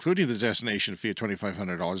that's including the destination fee of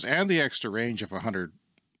 $2,500 and the extra range of 100,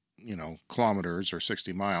 you know, kilometers or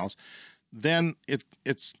 60 miles, then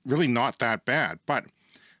it's really not that bad. But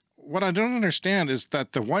what I don't understand is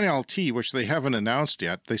that the 1LT, which they haven't announced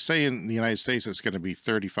yet, they say in the United States it's going to be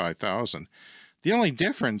 $35,000. The only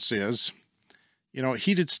difference is, you know,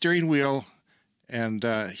 heated steering wheel and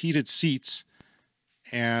heated seats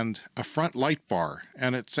and a front light bar,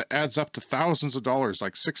 and it adds up to thousands of dollars,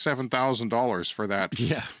 like $6,000 to $7,000 for that.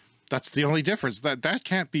 Yeah, that's the only difference. That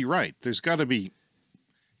can't be right. There's got to be,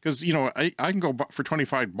 because you know I can go for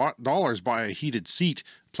 $25 buy a heated seat,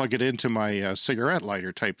 plug it into my cigarette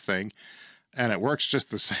lighter type thing, and it works just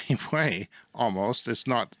the same way almost. It's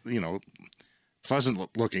not, you know,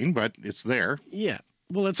 pleasant looking, but it's there. Yeah.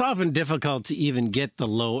 Well, it's often difficult to even get the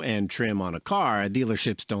low-end trim on a car.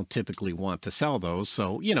 Dealerships don't typically want to sell those.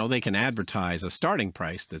 So, you know, they can advertise a starting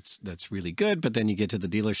price that's really good, but then you get to the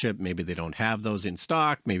dealership, maybe they don't have those in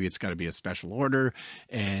stock. Maybe it's got to be a special order,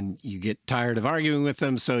 and you get tired of arguing with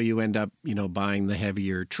them, so you end up, you know, buying the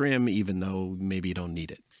heavier trim, even though maybe you don't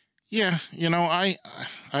need it. Yeah, you know, I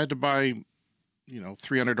had to buy, you know,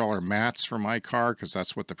 $300 mats for my car because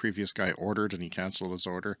that's what the previous guy ordered, and he canceled his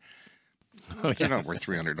order. They're not worth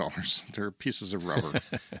 $300. They're pieces of rubber.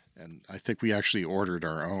 And I think we actually ordered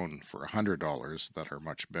our own for $100 that are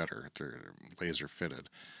much better. They're laser fitted.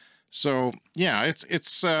 So yeah,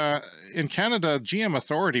 it's in Canada, GM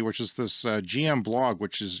Authority, which is this GM blog,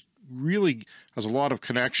 which is really has a lot of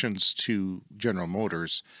connections to General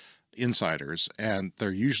Motors insiders, and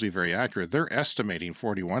they're usually very accurate. They're estimating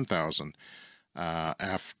 41,000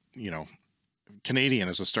 you know, Canadian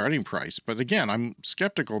as a starting price. But again, I'm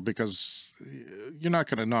skeptical because you're not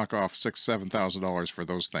going to knock off $6,000 to $7,000 for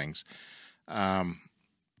those things.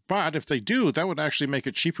 But if they do, that would actually make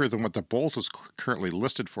it cheaper than what the Bolt is currently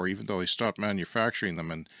listed for, even though they stopped manufacturing them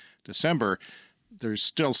in December. There's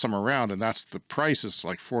still some around, and that's the price is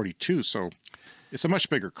like 42. So it's a much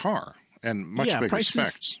bigger car and much bigger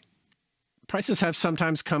specs. Prices have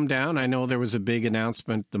sometimes come down. I know there was a big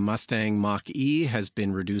announcement. The Mustang Mach-E has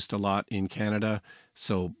been reduced a lot in Canada.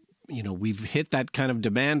 So, you know, we've hit that kind of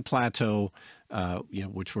demand plateau, you know,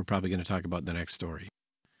 which we're probably going to talk about in the next story.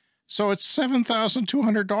 So it's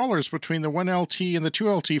 $7,200 between the 1LT and the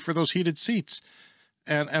 2LT for those heated seats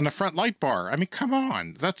and a front light bar. I mean, come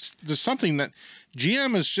on. There's something that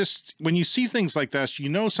GM is just, when you see things like this, you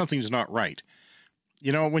know something's not right.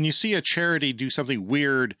 You know, when you see a charity do something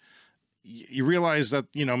weird, you realize that,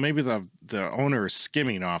 you know, maybe the owner is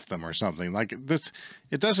skimming off them or something like this.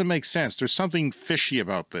 It doesn't make sense. There's something fishy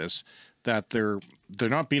about this, that they're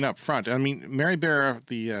not being upfront. I mean, Mary Barra,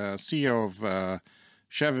 the CEO of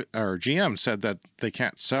Chevy or GM, said that they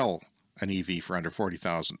can't sell an EV for under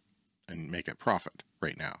 40,000 and make a profit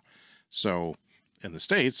right now. So in the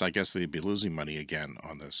States, I guess they'd be losing money again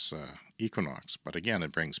on this Equinox. But again,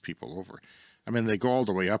 it brings people over. I mean, they go all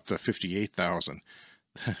the way up to 58,000.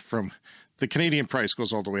 From the Canadian price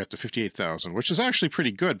goes all the way up to 58,000, which is actually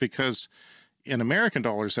pretty good, because in American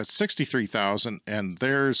dollars, that's 63,000, and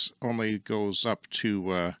theirs only goes up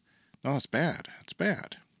to, no, it's bad. It's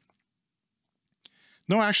bad.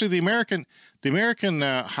 No, actually, the American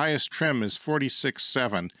highest trim is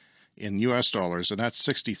 46.7 in US dollars, and that's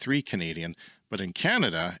 63 Canadian. But in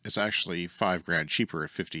Canada, it's actually $5,000 cheaper at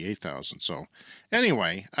 58,000. So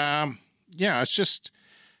anyway, yeah, it's just,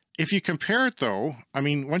 if you compare it though, I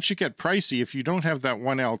mean, once you get pricey, if you don't have that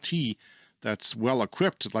one LT that's well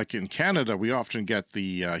equipped, like in Canada, we often get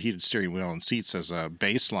the heated steering wheel and seats as a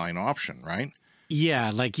baseline option, right?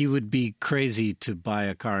 Yeah, like you would be crazy to buy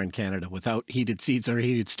a car in Canada without heated seats or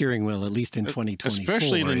heated steering wheel, at least in 2024.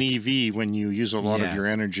 Especially in an EV, when you use a lot of your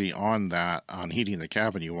energy on that, on heating the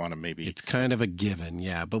cabin, you want to maybe... It's kind of a given,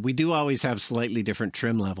 yeah. But we do always have slightly different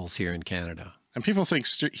trim levels here in Canada. And people think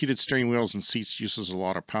heated steering wheels and seats uses a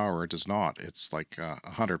lot of power. It does not. It's like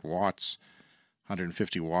 100 watts,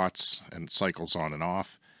 150 watts, and cycles on and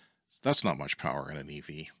off. That's not much power in an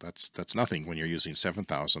EV. That's nothing when you're using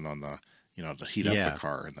 7,000 on the, you know, to heat up the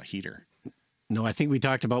car and the heater. No, I think we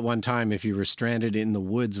talked about one time, if you were stranded in the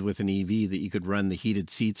woods with an EV, that you could run the heated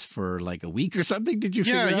seats for like a week or something. Did you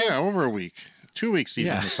figure out? Yeah, over a week. 2 weeks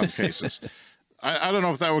even in some cases. I don't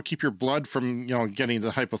know if that would keep your blood from, you know, getting to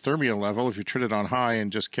the hypothermia level if you turned it on high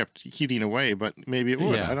and just kept heating away, but maybe it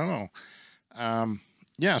would. I don't know.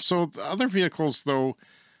 Yeah, so the other vehicles, though,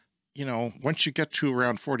 you know, once you get to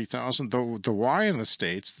around 40,000, though the Y in the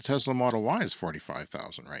States, the Tesla Model Y is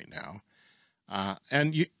 45,000 right now.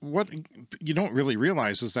 And what you don't really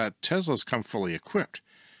realize is that Teslas come fully equipped.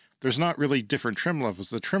 There's not really different trim levels.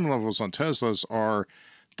 The trim levels on Teslas are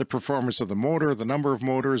the performance of the motor, the number of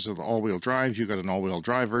motors, of the all-wheel drive. You've got an all-wheel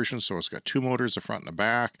drive version, so it's got 2 motors, the front and the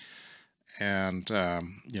back. And,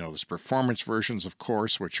 you know, there's performance versions, of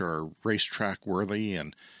course, which are racetrack worthy.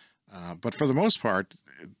 And but for the most part,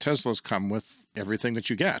 Teslas come with everything that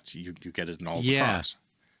you get. You get it in all the cars.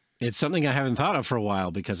 It's something I haven't thought of for a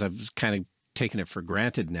while, because I've kind of taken it for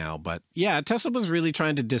granted now. But yeah, Tesla was really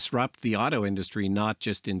trying to disrupt the auto industry, not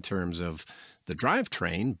just in terms of the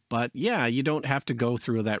drivetrain, but yeah, you don't have to go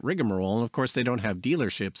through that rigmarole. And of course, they don't have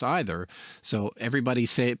dealerships either. So everybody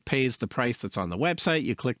pays the price that's on the website.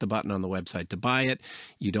 You click the button on the website to buy it.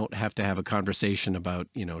 You don't have to have a conversation about,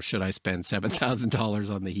 you know, should I spend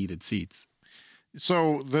 $7,000 on the heated seats?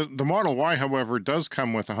 So the Model Y, however, does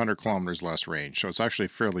come with 100 kilometers less range. So it's actually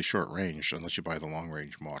fairly short range, unless you buy the long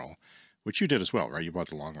range model, which you did as well, right? You bought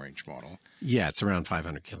the long range model. Yeah, it's around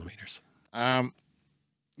 500 kilometers.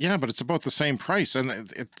 Yeah, but it's about the same price,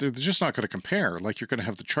 and they're just not going to compare. Like, you're going to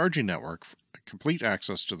have the charging network, complete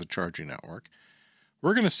access to the charging network.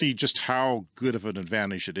 We're going to see just how good of an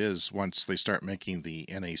advantage it is once they start making the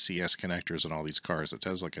NACS connectors in all these cars, the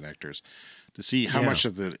Tesla connectors, to see how much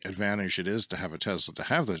of the advantage it is to have a Tesla, to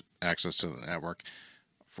have the access to the network.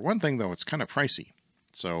 For one thing, though, it's kind of pricey.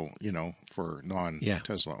 So, you know, for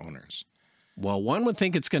non-Tesla owners. Well, one would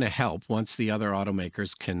think it's going to help once the other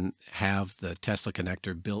automakers can have the Tesla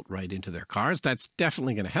connector built right into their cars. That's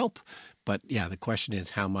definitely going to help. But yeah, the question is,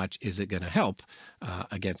 how much is it going to help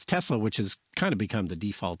against Tesla, which has kind of become the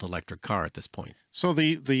default electric car at this point? So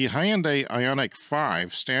the Hyundai Ioniq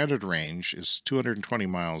 5 standard range is 220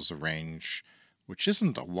 miles of range, which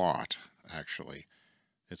isn't a lot, actually.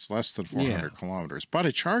 It's less than 400 kilometers, but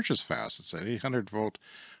it charges fast. It's an 800-volt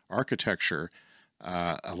architecture,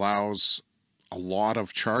 allows a lot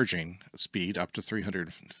of charging speed, up to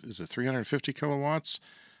 350 kilowatts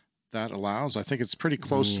that allows. I think it's pretty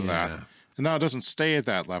close to that. And now it doesn't stay at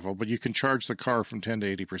that level, but you can charge the car from 10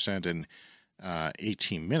 to 80% in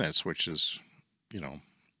 18 minutes, which is, you know,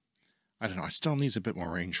 I don't know. It still needs a bit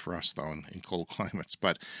more range for us, though, in cold climates.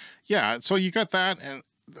 But yeah, so you got that, and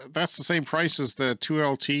that's the same price as the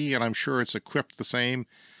 2LT, and I'm sure it's equipped the same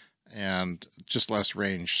and just less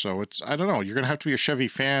range. So it's, I don't know, you're going to have to be a Chevy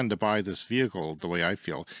fan to buy this vehicle, the way I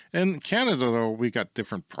feel. In Canada, though, we got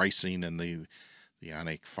different pricing, and the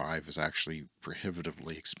Ioniq 5 is actually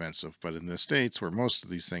prohibitively expensive. But in the States, where most of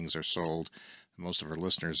these things are sold, most of our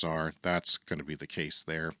listeners are, that's going to be the case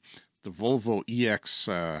there. The Volvo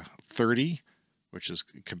EX30, which is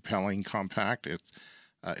compelling compact, it's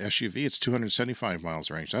SUV. It's 275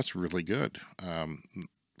 miles range. That's really good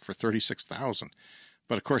for 36,000.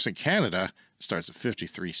 But of course, in Canada, it starts at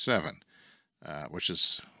 53.7, which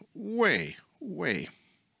is way, way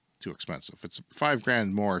too expensive. It's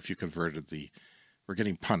 $5,000 more if you converted the. We're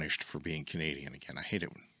getting punished for being Canadian again. I hate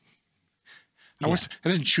it. I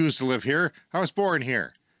didn't choose to live here. I was born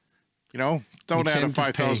here. You know, don't add a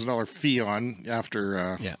 $5,000 fee on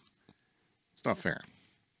after. It's not fair.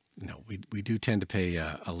 No, we do tend to pay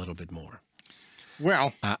a little bit more.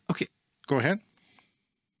 Well, okay, go ahead.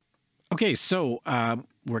 Okay, so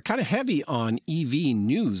we're kind of heavy on EV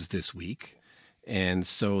news this week. And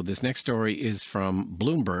so this next story is from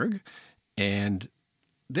Bloomberg, and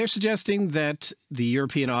they're suggesting that the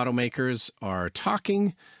European automakers are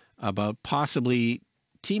talking about possibly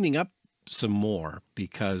teaming up some more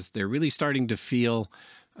because they're really starting to feel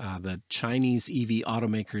the Chinese EV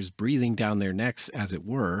automakers breathing down their necks, as it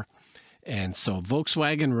were. And so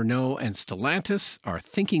Volkswagen, Renault, and Stellantis are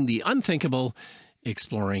thinking the unthinkable,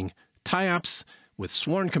 exploring tie-ups with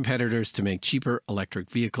sworn competitors to make cheaper electric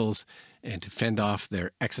vehicles and to fend off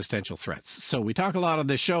their existential threats. So we talk a lot on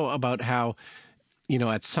this show about how, you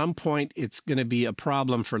know, at some point it's going to be a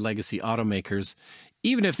problem for legacy automakers.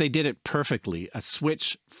 Even if they did it perfectly, a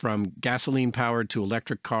switch from gasoline-powered to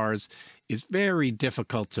electric cars is very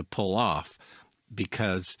difficult to pull off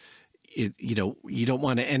because you don't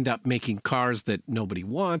want to end up making cars that nobody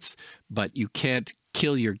wants, but you can't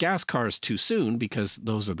kill your gas cars too soon because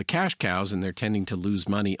those are the cash cows and they're tending to lose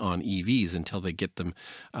money on EVs until they get them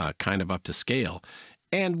kind of up to scale.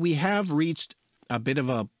 And we have reached a bit of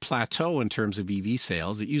a plateau in terms of EV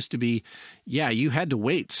sales. It used to be, you had to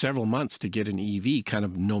wait several months to get an EV, kind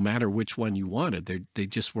of no matter which one you wanted. They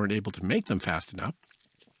just weren't able to make them fast enough.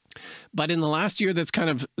 But in the last year, that's kind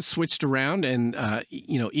of switched around. And,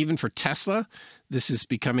 even for Tesla, this is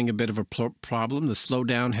becoming a bit of a problem. The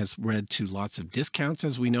slowdown has led to lots of discounts,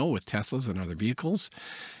 as we know, with Teslas and other vehicles.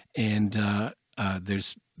 And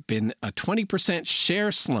there's been a 20%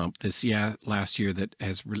 share slump last year that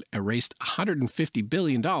has erased $150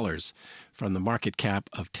 billion from the market cap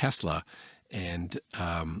of Tesla. And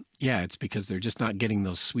it's because they're just not getting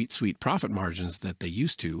those sweet, sweet profit margins that they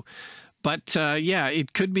used to. But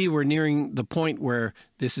it could be we're nearing the point where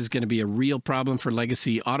this is going to be a real problem for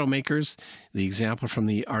legacy automakers. The example from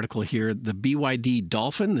the article here, the BYD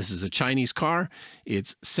Dolphin, this is a Chinese car.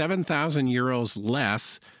 It's 7,000 euros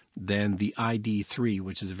less than the ID.3,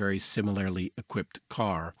 which is a very similarly equipped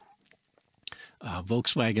car.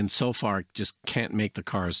 Volkswagen so far just can't make the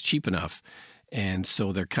cars cheap enough. And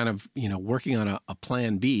so they're kind of, working on a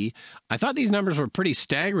plan B. I thought these numbers were pretty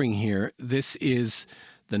staggering here. This is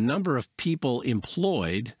the number of people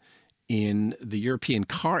employed in the European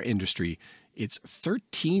car industry. It's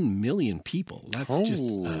 13 million people. That's just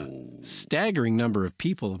a staggering number of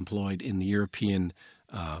people employed in the European,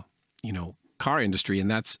 car industry. And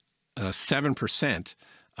that's 7%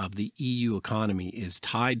 of the EU economy is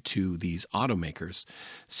tied to these automakers.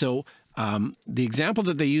 So the example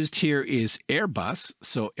that they used here is Airbus.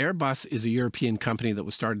 So Airbus is a European company that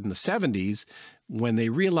was started in the 70s when they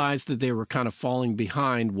realized that they were kind of falling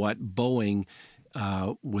behind what Boeing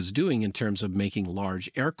was doing in terms of making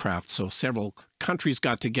large aircraft. So several countries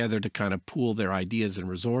got together to kind of pool their ideas and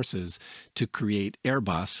resources to create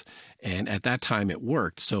Airbus. And at that time it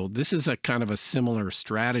worked. So this is a kind of a similar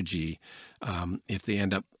strategy if they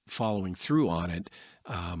end up following through on it.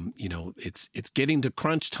 It's getting to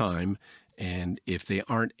crunch time. And if they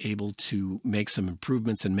aren't able to make some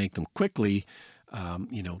improvements and make them quickly,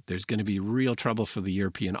 there's going to be real trouble for the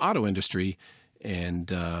European auto industry.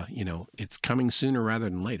 And, it's coming sooner rather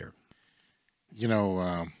than later.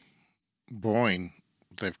 Boeing,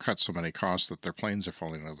 they've cut so many costs that their planes are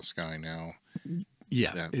falling out of the sky now.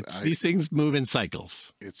 Yeah, these things move in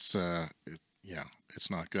cycles. It's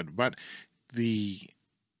not good. But the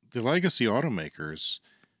legacy automakers,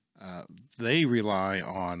 they rely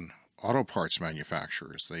on auto parts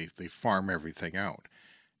manufacturers. They farm everything out.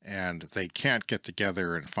 And they can't get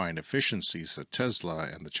together and find efficiencies that Tesla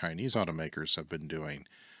and the Chinese automakers have been doing.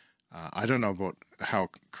 I don't know about how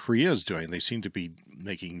Korea is doing. They seem to be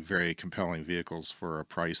making very compelling vehicles for a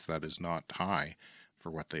price that is not high for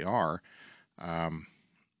what they are.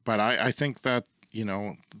 But I think that,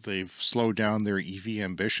 they've slowed down their EV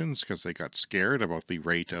ambitions because they got scared about the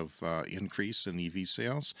rate of increase in EV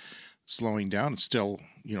sales. Slowing down. It's still,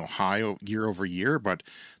 high year over year, but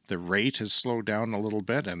the rate has slowed down a little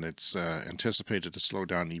bit, and it's anticipated to slow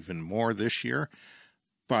down even more this year.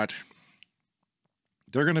 But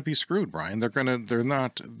they're going to be screwed, Brian. This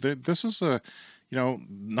is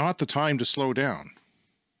not the time to slow down.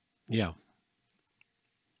 Yeah.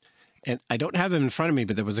 And I don't have them in front of me,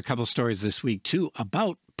 but there was a couple of stories this week too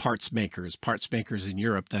about parts makers in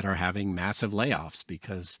Europe that are having massive layoffs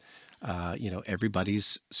because,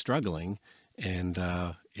 everybody's struggling, and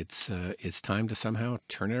it's time to somehow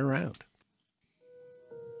turn it around.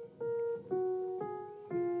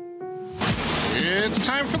 It's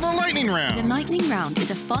time for the lightning round. The lightning round is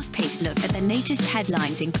a fast-paced look at the latest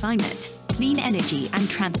headlines in climate, clean energy and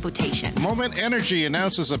transportation. Moment Energy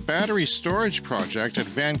announces a battery storage project at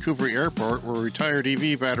Vancouver Airport where retired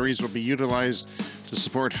EV batteries will be utilized to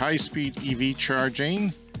support high-speed EV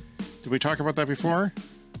charging. Did we talk about that before?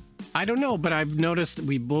 I don't know, but I've noticed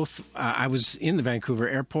we both, I was in the Vancouver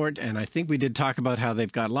airport, and I think we did talk about how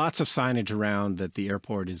they've got lots of signage around that the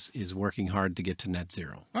airport is working hard to get to net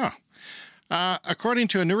zero. Oh. According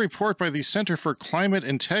to a new report by the Center for Climate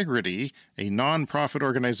Integrity, a nonprofit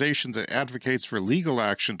organization that advocates for legal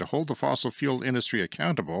action to hold the fossil fuel industry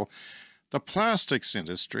accountable, the plastics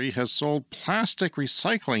industry has sold plastic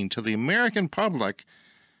recycling to the American public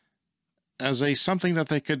as something that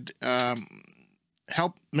they could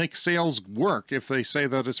help make sales work if they say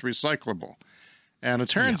that it's recyclable. And it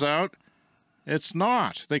turns out it's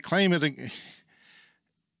not. They claim it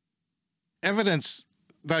evidence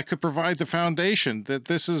that could provide the foundation that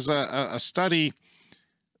this is a study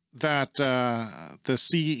that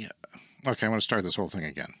Okay, I'm going to start this whole thing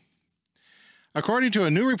again. According to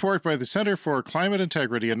a new report by the Center for Climate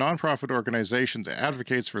Integrity, a nonprofit organization that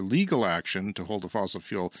advocates for legal action to hold the fossil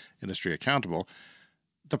fuel industry accountable,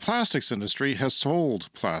 the plastics industry has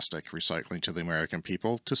sold plastic recycling to the American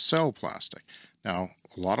people to sell plastic. Now,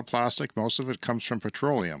 a lot of plastic, most of it comes from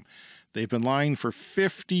petroleum. They've been lying for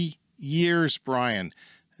 50 years, Brian.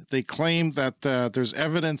 They claim that there's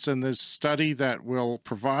evidence in this study that will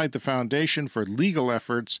provide the foundation for legal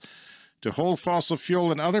efforts to hold fossil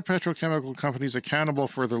fuel and other petrochemical companies accountable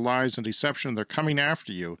for their lies and deception. They're coming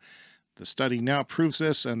after you. The study now proves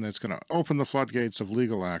this, and it's going to open the floodgates of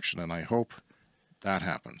legal action, and I hope that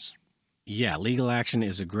happens. Yeah, legal action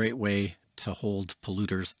is a great way to hold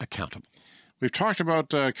polluters accountable. We've talked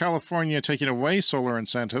about California taking away solar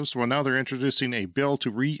incentives. Well, now they're introducing a bill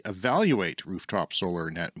to reevaluate rooftop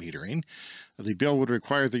solar net metering. The bill would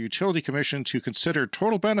require the Utility Commission to consider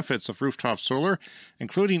total benefits of rooftop solar,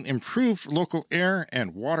 including improved local air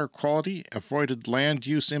and water quality, avoided land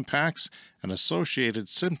use impacts, and associated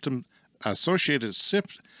system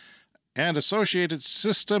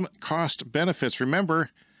cost benefits.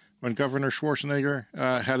 Remember when Governor Schwarzenegger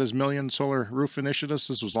had his million solar roof initiatives?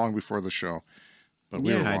 This was long before the show. But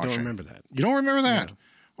we were watching. I don't remember that. You don't remember that? No.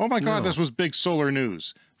 Oh my God, No. This was big solar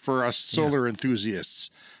news for us solar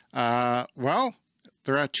enthusiasts. Well,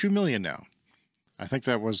 they're at 2 million now. I think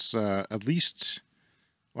that was at least,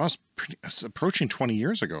 well, it's approaching 20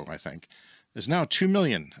 years ago, I think. There's now 2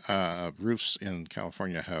 million roofs in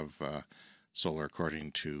California have solar,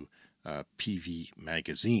 according to PV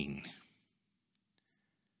Magazine.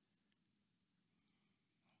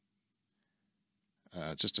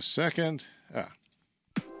 Just a second.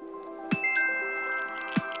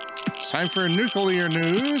 It's time for nuclear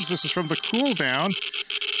news. This is from the Cool Down.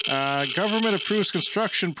 Government approves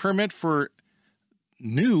construction permit for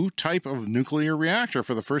new type of nuclear reactor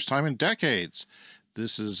for the first time in decades.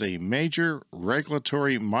 This is a major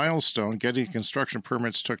regulatory milestone. Getting construction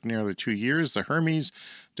permits took nearly 2 years. The Hermes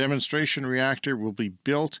demonstration reactor will be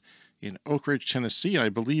built in Oak Ridge, Tennessee. I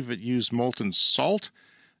believe it used molten salt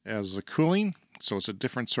as the cooling, so it's a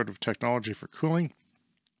different sort of technology for cooling.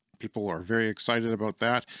 People are very excited about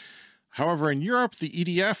that. However, in Europe, the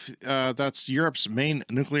EDF, that's Europe's main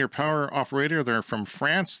nuclear power operator, they're from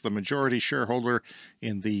France, the majority shareholder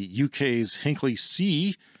in the UK's Hinkley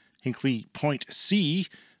Point C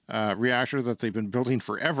reactor that they've been building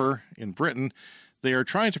forever in Britain. They are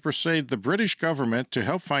trying to persuade the British government to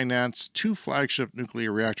help finance 2 flagship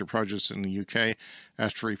nuclear reactor projects in the UK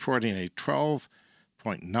after reporting a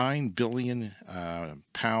 €12.9 billion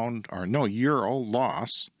euro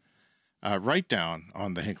loss. Write-down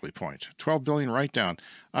on the Hinkley Point. 12 billion write-down.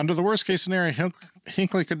 Under the worst-case scenario,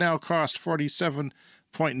 Hinkley could now cost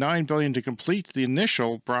 47.9 billion to complete. The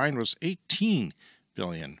initial, Brian, was 18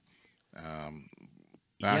 billion.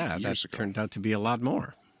 That turned out to be a lot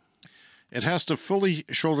more. It has to fully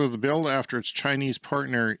shoulder the bill after its Chinese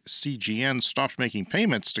partner CGN stopped making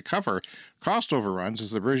payments to cover cost overruns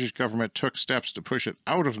as the British government took steps to push it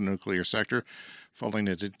out of the nuclear sector following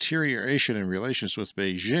a deterioration in relations with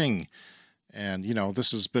Beijing. And, you know,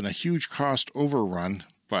 this has been a huge cost overrun,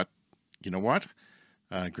 but you know what?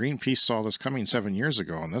 Greenpeace saw this coming 7 years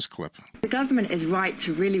ago on this clip. The government is right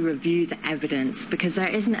to really review the evidence, because there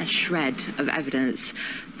isn't a shred of evidence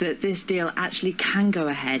that this deal actually can go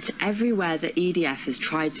ahead. Everywhere that EDF has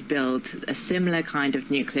tried to build a similar kind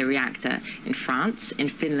of nuclear reactor, in France, in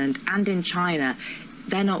Finland, and in China,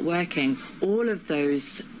 they're not working. All of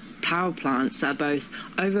those power plants are both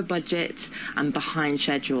over budget and behind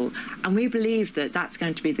schedule. And we believe that that's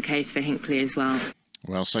going to be the case for Hinkley as well.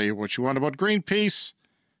 Well, say what you want about Greenpeace.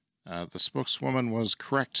 The spokeswoman was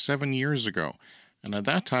correct 7 years ago. And at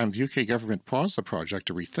that time, the UK government paused the project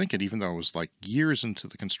to rethink it, even though it was like years into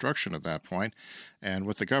the construction at that point. And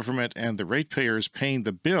with the government and the ratepayers paying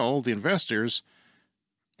the bill, the investors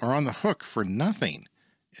are on the hook for nothing.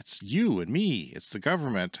 It's you and me, it's the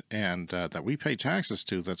government, and that we pay taxes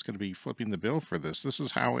to that's going to be flipping the bill for this. This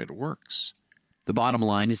is how it works. The bottom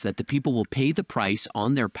line is that the people will pay the price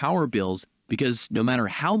on their power bills, because no matter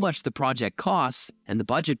how much the project costs and the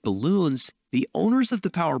budget balloons, the owners of the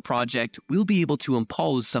power project will be able to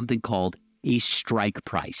impose something called a strike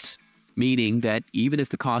price, meaning that even if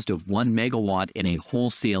the cost of 1 megawatt in a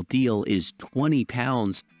wholesale deal is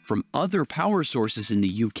 £20 from other power sources in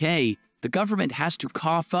the UK, the government has to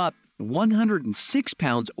cough up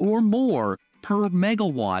 £106 or more per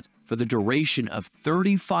megawatt for the duration of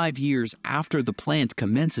 35 years after the plant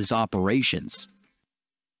commences operations.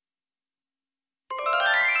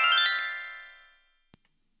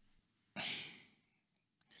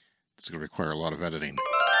 It's going to require a lot of editing.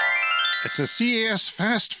 It's a CAS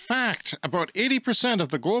fast fact. About 80% of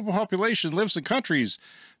the global population lives in countries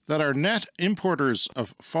that are net importers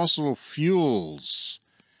of fossil fuels.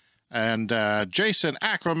 And Jason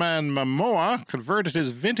Aquaman Momoa converted his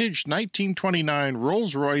vintage 1929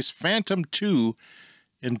 Rolls-Royce Phantom 2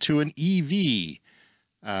 into an EV.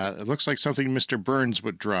 It looks like something Mr. Burns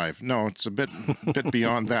would drive. No, it's a bit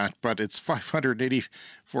beyond that, but it's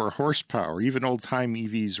 584 horsepower. Even old-time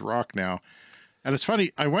EVs rock now. And it's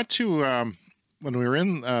funny, I went to, when we were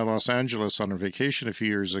in Los Angeles on a vacation a few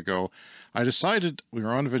years ago, I decided we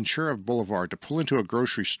were on Ventura Boulevard to pull into a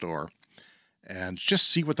grocery store and just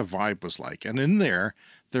see what the vibe was like. And in there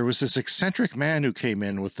was this eccentric man who came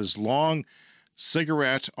in with this long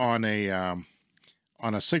cigarette on a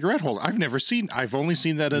cigarette holder. I've only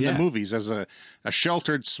seen that in the movies. As a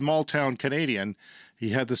sheltered small town Canadian, he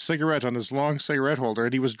had the cigarette on his long cigarette holder,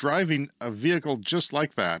 and he was driving a vehicle just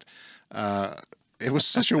like that. It was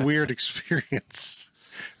such a weird experience,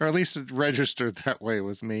 or at least it registered that way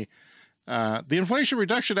with me. The Inflation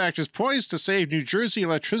Reduction Act is poised to save New Jersey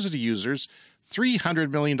electricity users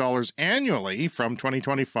 $300 million annually from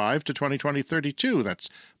 2025 to 2032. That's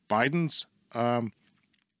Biden's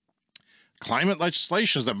climate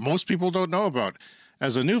legislation that most people don't know about,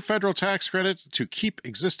 as a new federal tax credit to keep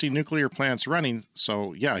existing nuclear plants running.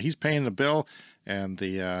 So yeah, he's paying the bill, and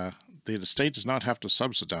the state does not have to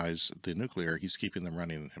subsidize the nuclear. He's keeping them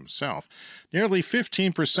running himself. Nearly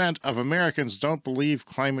 15% of Americans don't believe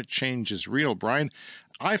climate change is real. Brian,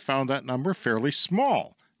 I found that number fairly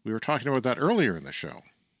small. We were talking about that earlier in the show.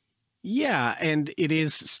 Yeah, and it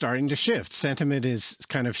is starting to shift. Sentiment is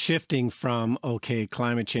kind of shifting from, okay,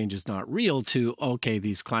 climate change is not real, to, okay,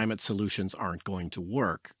 these climate solutions aren't going to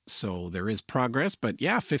work. So there is progress, but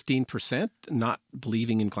yeah, 15% not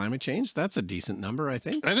believing in climate change, that's a decent number, I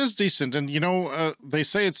think. That is decent. And, you know, they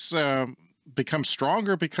say it's become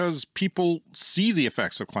stronger because people see the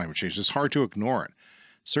effects of climate change. It's hard to ignore it.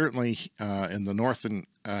 Certainly in the northern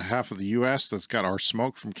half of the U.S. that's got our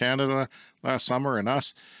smoke from Canada last summer and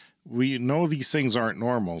us, we know these things aren't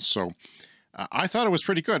normal. So I thought it was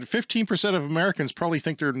pretty good. 15% of Americans probably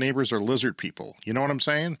think their neighbors are lizard people. You know what I'm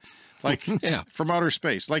saying? Like yeah. From outer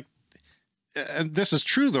space. Like, and this is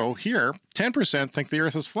true though, here, 10% think the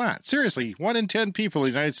earth is flat. Seriously, 1 in 10 people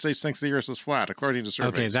in the United States thinks the earth is flat, according to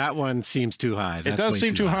surveys. Okay, that one seems too high. It does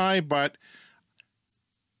seem too high, but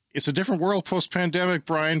it's a different world post-pandemic,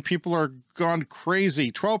 Brian. People are gone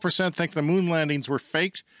crazy. 12% think the moon landings were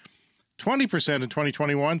faked. 20% in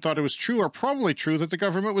 2021 thought it was true, or probably true, that the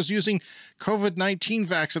government was using COVID-19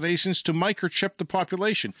 vaccinations to microchip the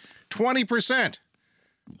population. 20%.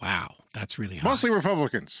 Wow, that's really high. Mostly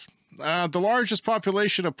Republicans. The largest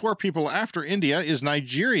population of poor people after India is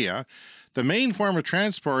Nigeria. The main form of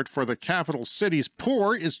transport for the capital city's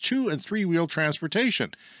poor is 2- and 3-wheel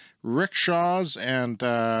transportation. Rickshaws and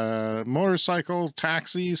motorcycle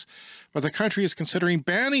taxis, but the country is considering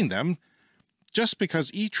banning them just because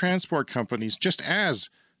e-transport companies, just as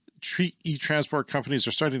e-transport companies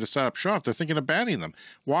are starting to set up shop, they're thinking of banning them.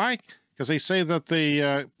 Why? Because they say that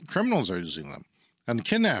the criminals are using them, and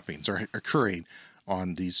kidnappings are occurring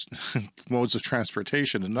on these modes of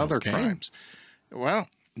transportation and other crimes. Well,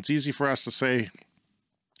 it's easy for us to say,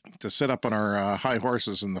 to sit up on our high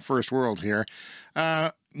horses in the first world here.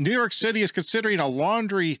 New York City is considering a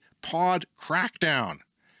laundry pod crackdown.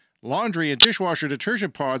 Laundry and dishwasher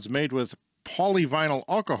detergent pods made with polyvinyl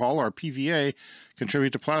alcohol, or PVA,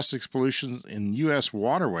 contribute to plastics pollution in U.S.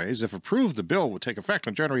 waterways. If approved, the bill would take effect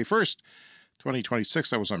on January 1st, 2026.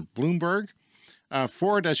 That was on Bloomberg.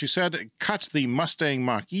 Ford, as you said, cut the Mustang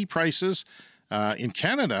Mach-E prices. In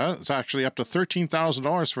Canada, it's actually up to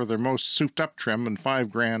 $13,000 for their most souped-up trim and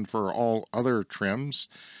 $5,000 for all other trims.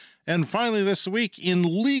 And finally this week,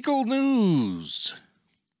 in legal news.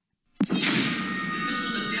 If this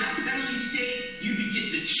was a death penalty state, you'd be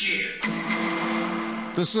getting the chair.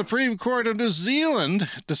 The Supreme Court of New Zealand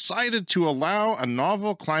decided to allow a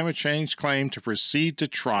novel climate change claim to proceed to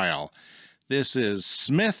trial. This is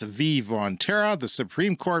Smith v. Vonterra. The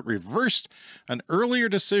Supreme Court reversed an earlier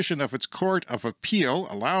decision of its Court of Appeal,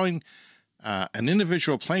 allowing an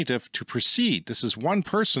individual plaintiff to proceed. This is one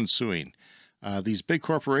person suing these big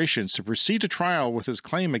corporations to proceed to trial with his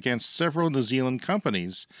claim against several New Zealand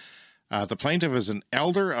companies. The plaintiff is an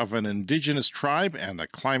elder of an indigenous tribe and a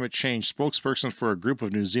climate change spokesperson for a group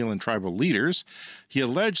of New Zealand tribal leaders. He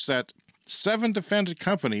alleged that 7 defendant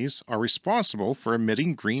companies are responsible for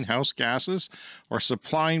emitting greenhouse gases or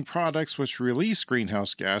supplying products which release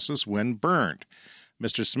greenhouse gases when burned.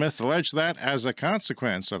 Mr. Smith alleged that, as a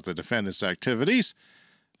consequence of the defendants' activities,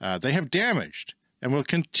 they have damaged and will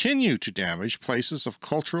continue to damage places of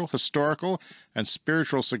cultural, historical, and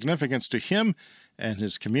spiritual significance to him and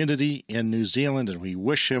his community in New Zealand, and we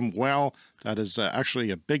wish him well. That is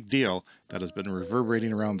actually a big deal that has been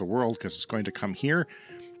reverberating around the world because it's going to come here.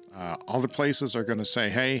 Other places are going to say,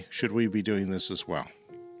 hey, should we be doing this as well?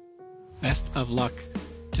 Best of luck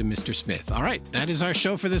to Mr. Smith. All right, that is our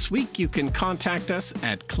show for this week. You can contact us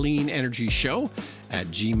at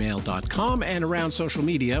cleanenergyshow@gmail.com, and around social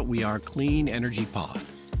media, we are Clean Energy Pod.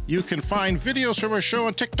 You can find videos from our show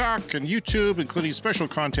on TikTok and YouTube, including special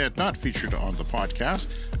content not featured on the podcast.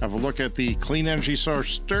 Have a look at the Clean Energy Store.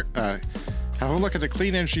 Have a look at the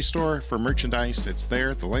Clean Energy Store for merchandise. It's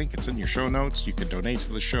there, the link, it's in your show notes. You can donate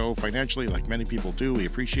to the show financially like many people do. We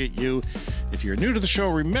appreciate you. If you're new to the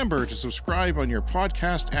show, remember to subscribe on your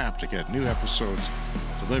podcast app to get new episodes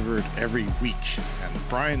delivered every week. And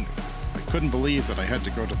Brian, I couldn't believe that I had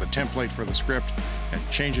to go to the template for the script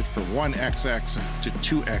and change it from 1XX to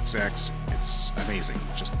 2XX. It's amazing,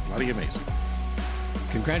 just bloody amazing.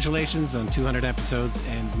 Congratulations on 200 episodes,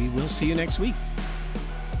 and we will see you next week.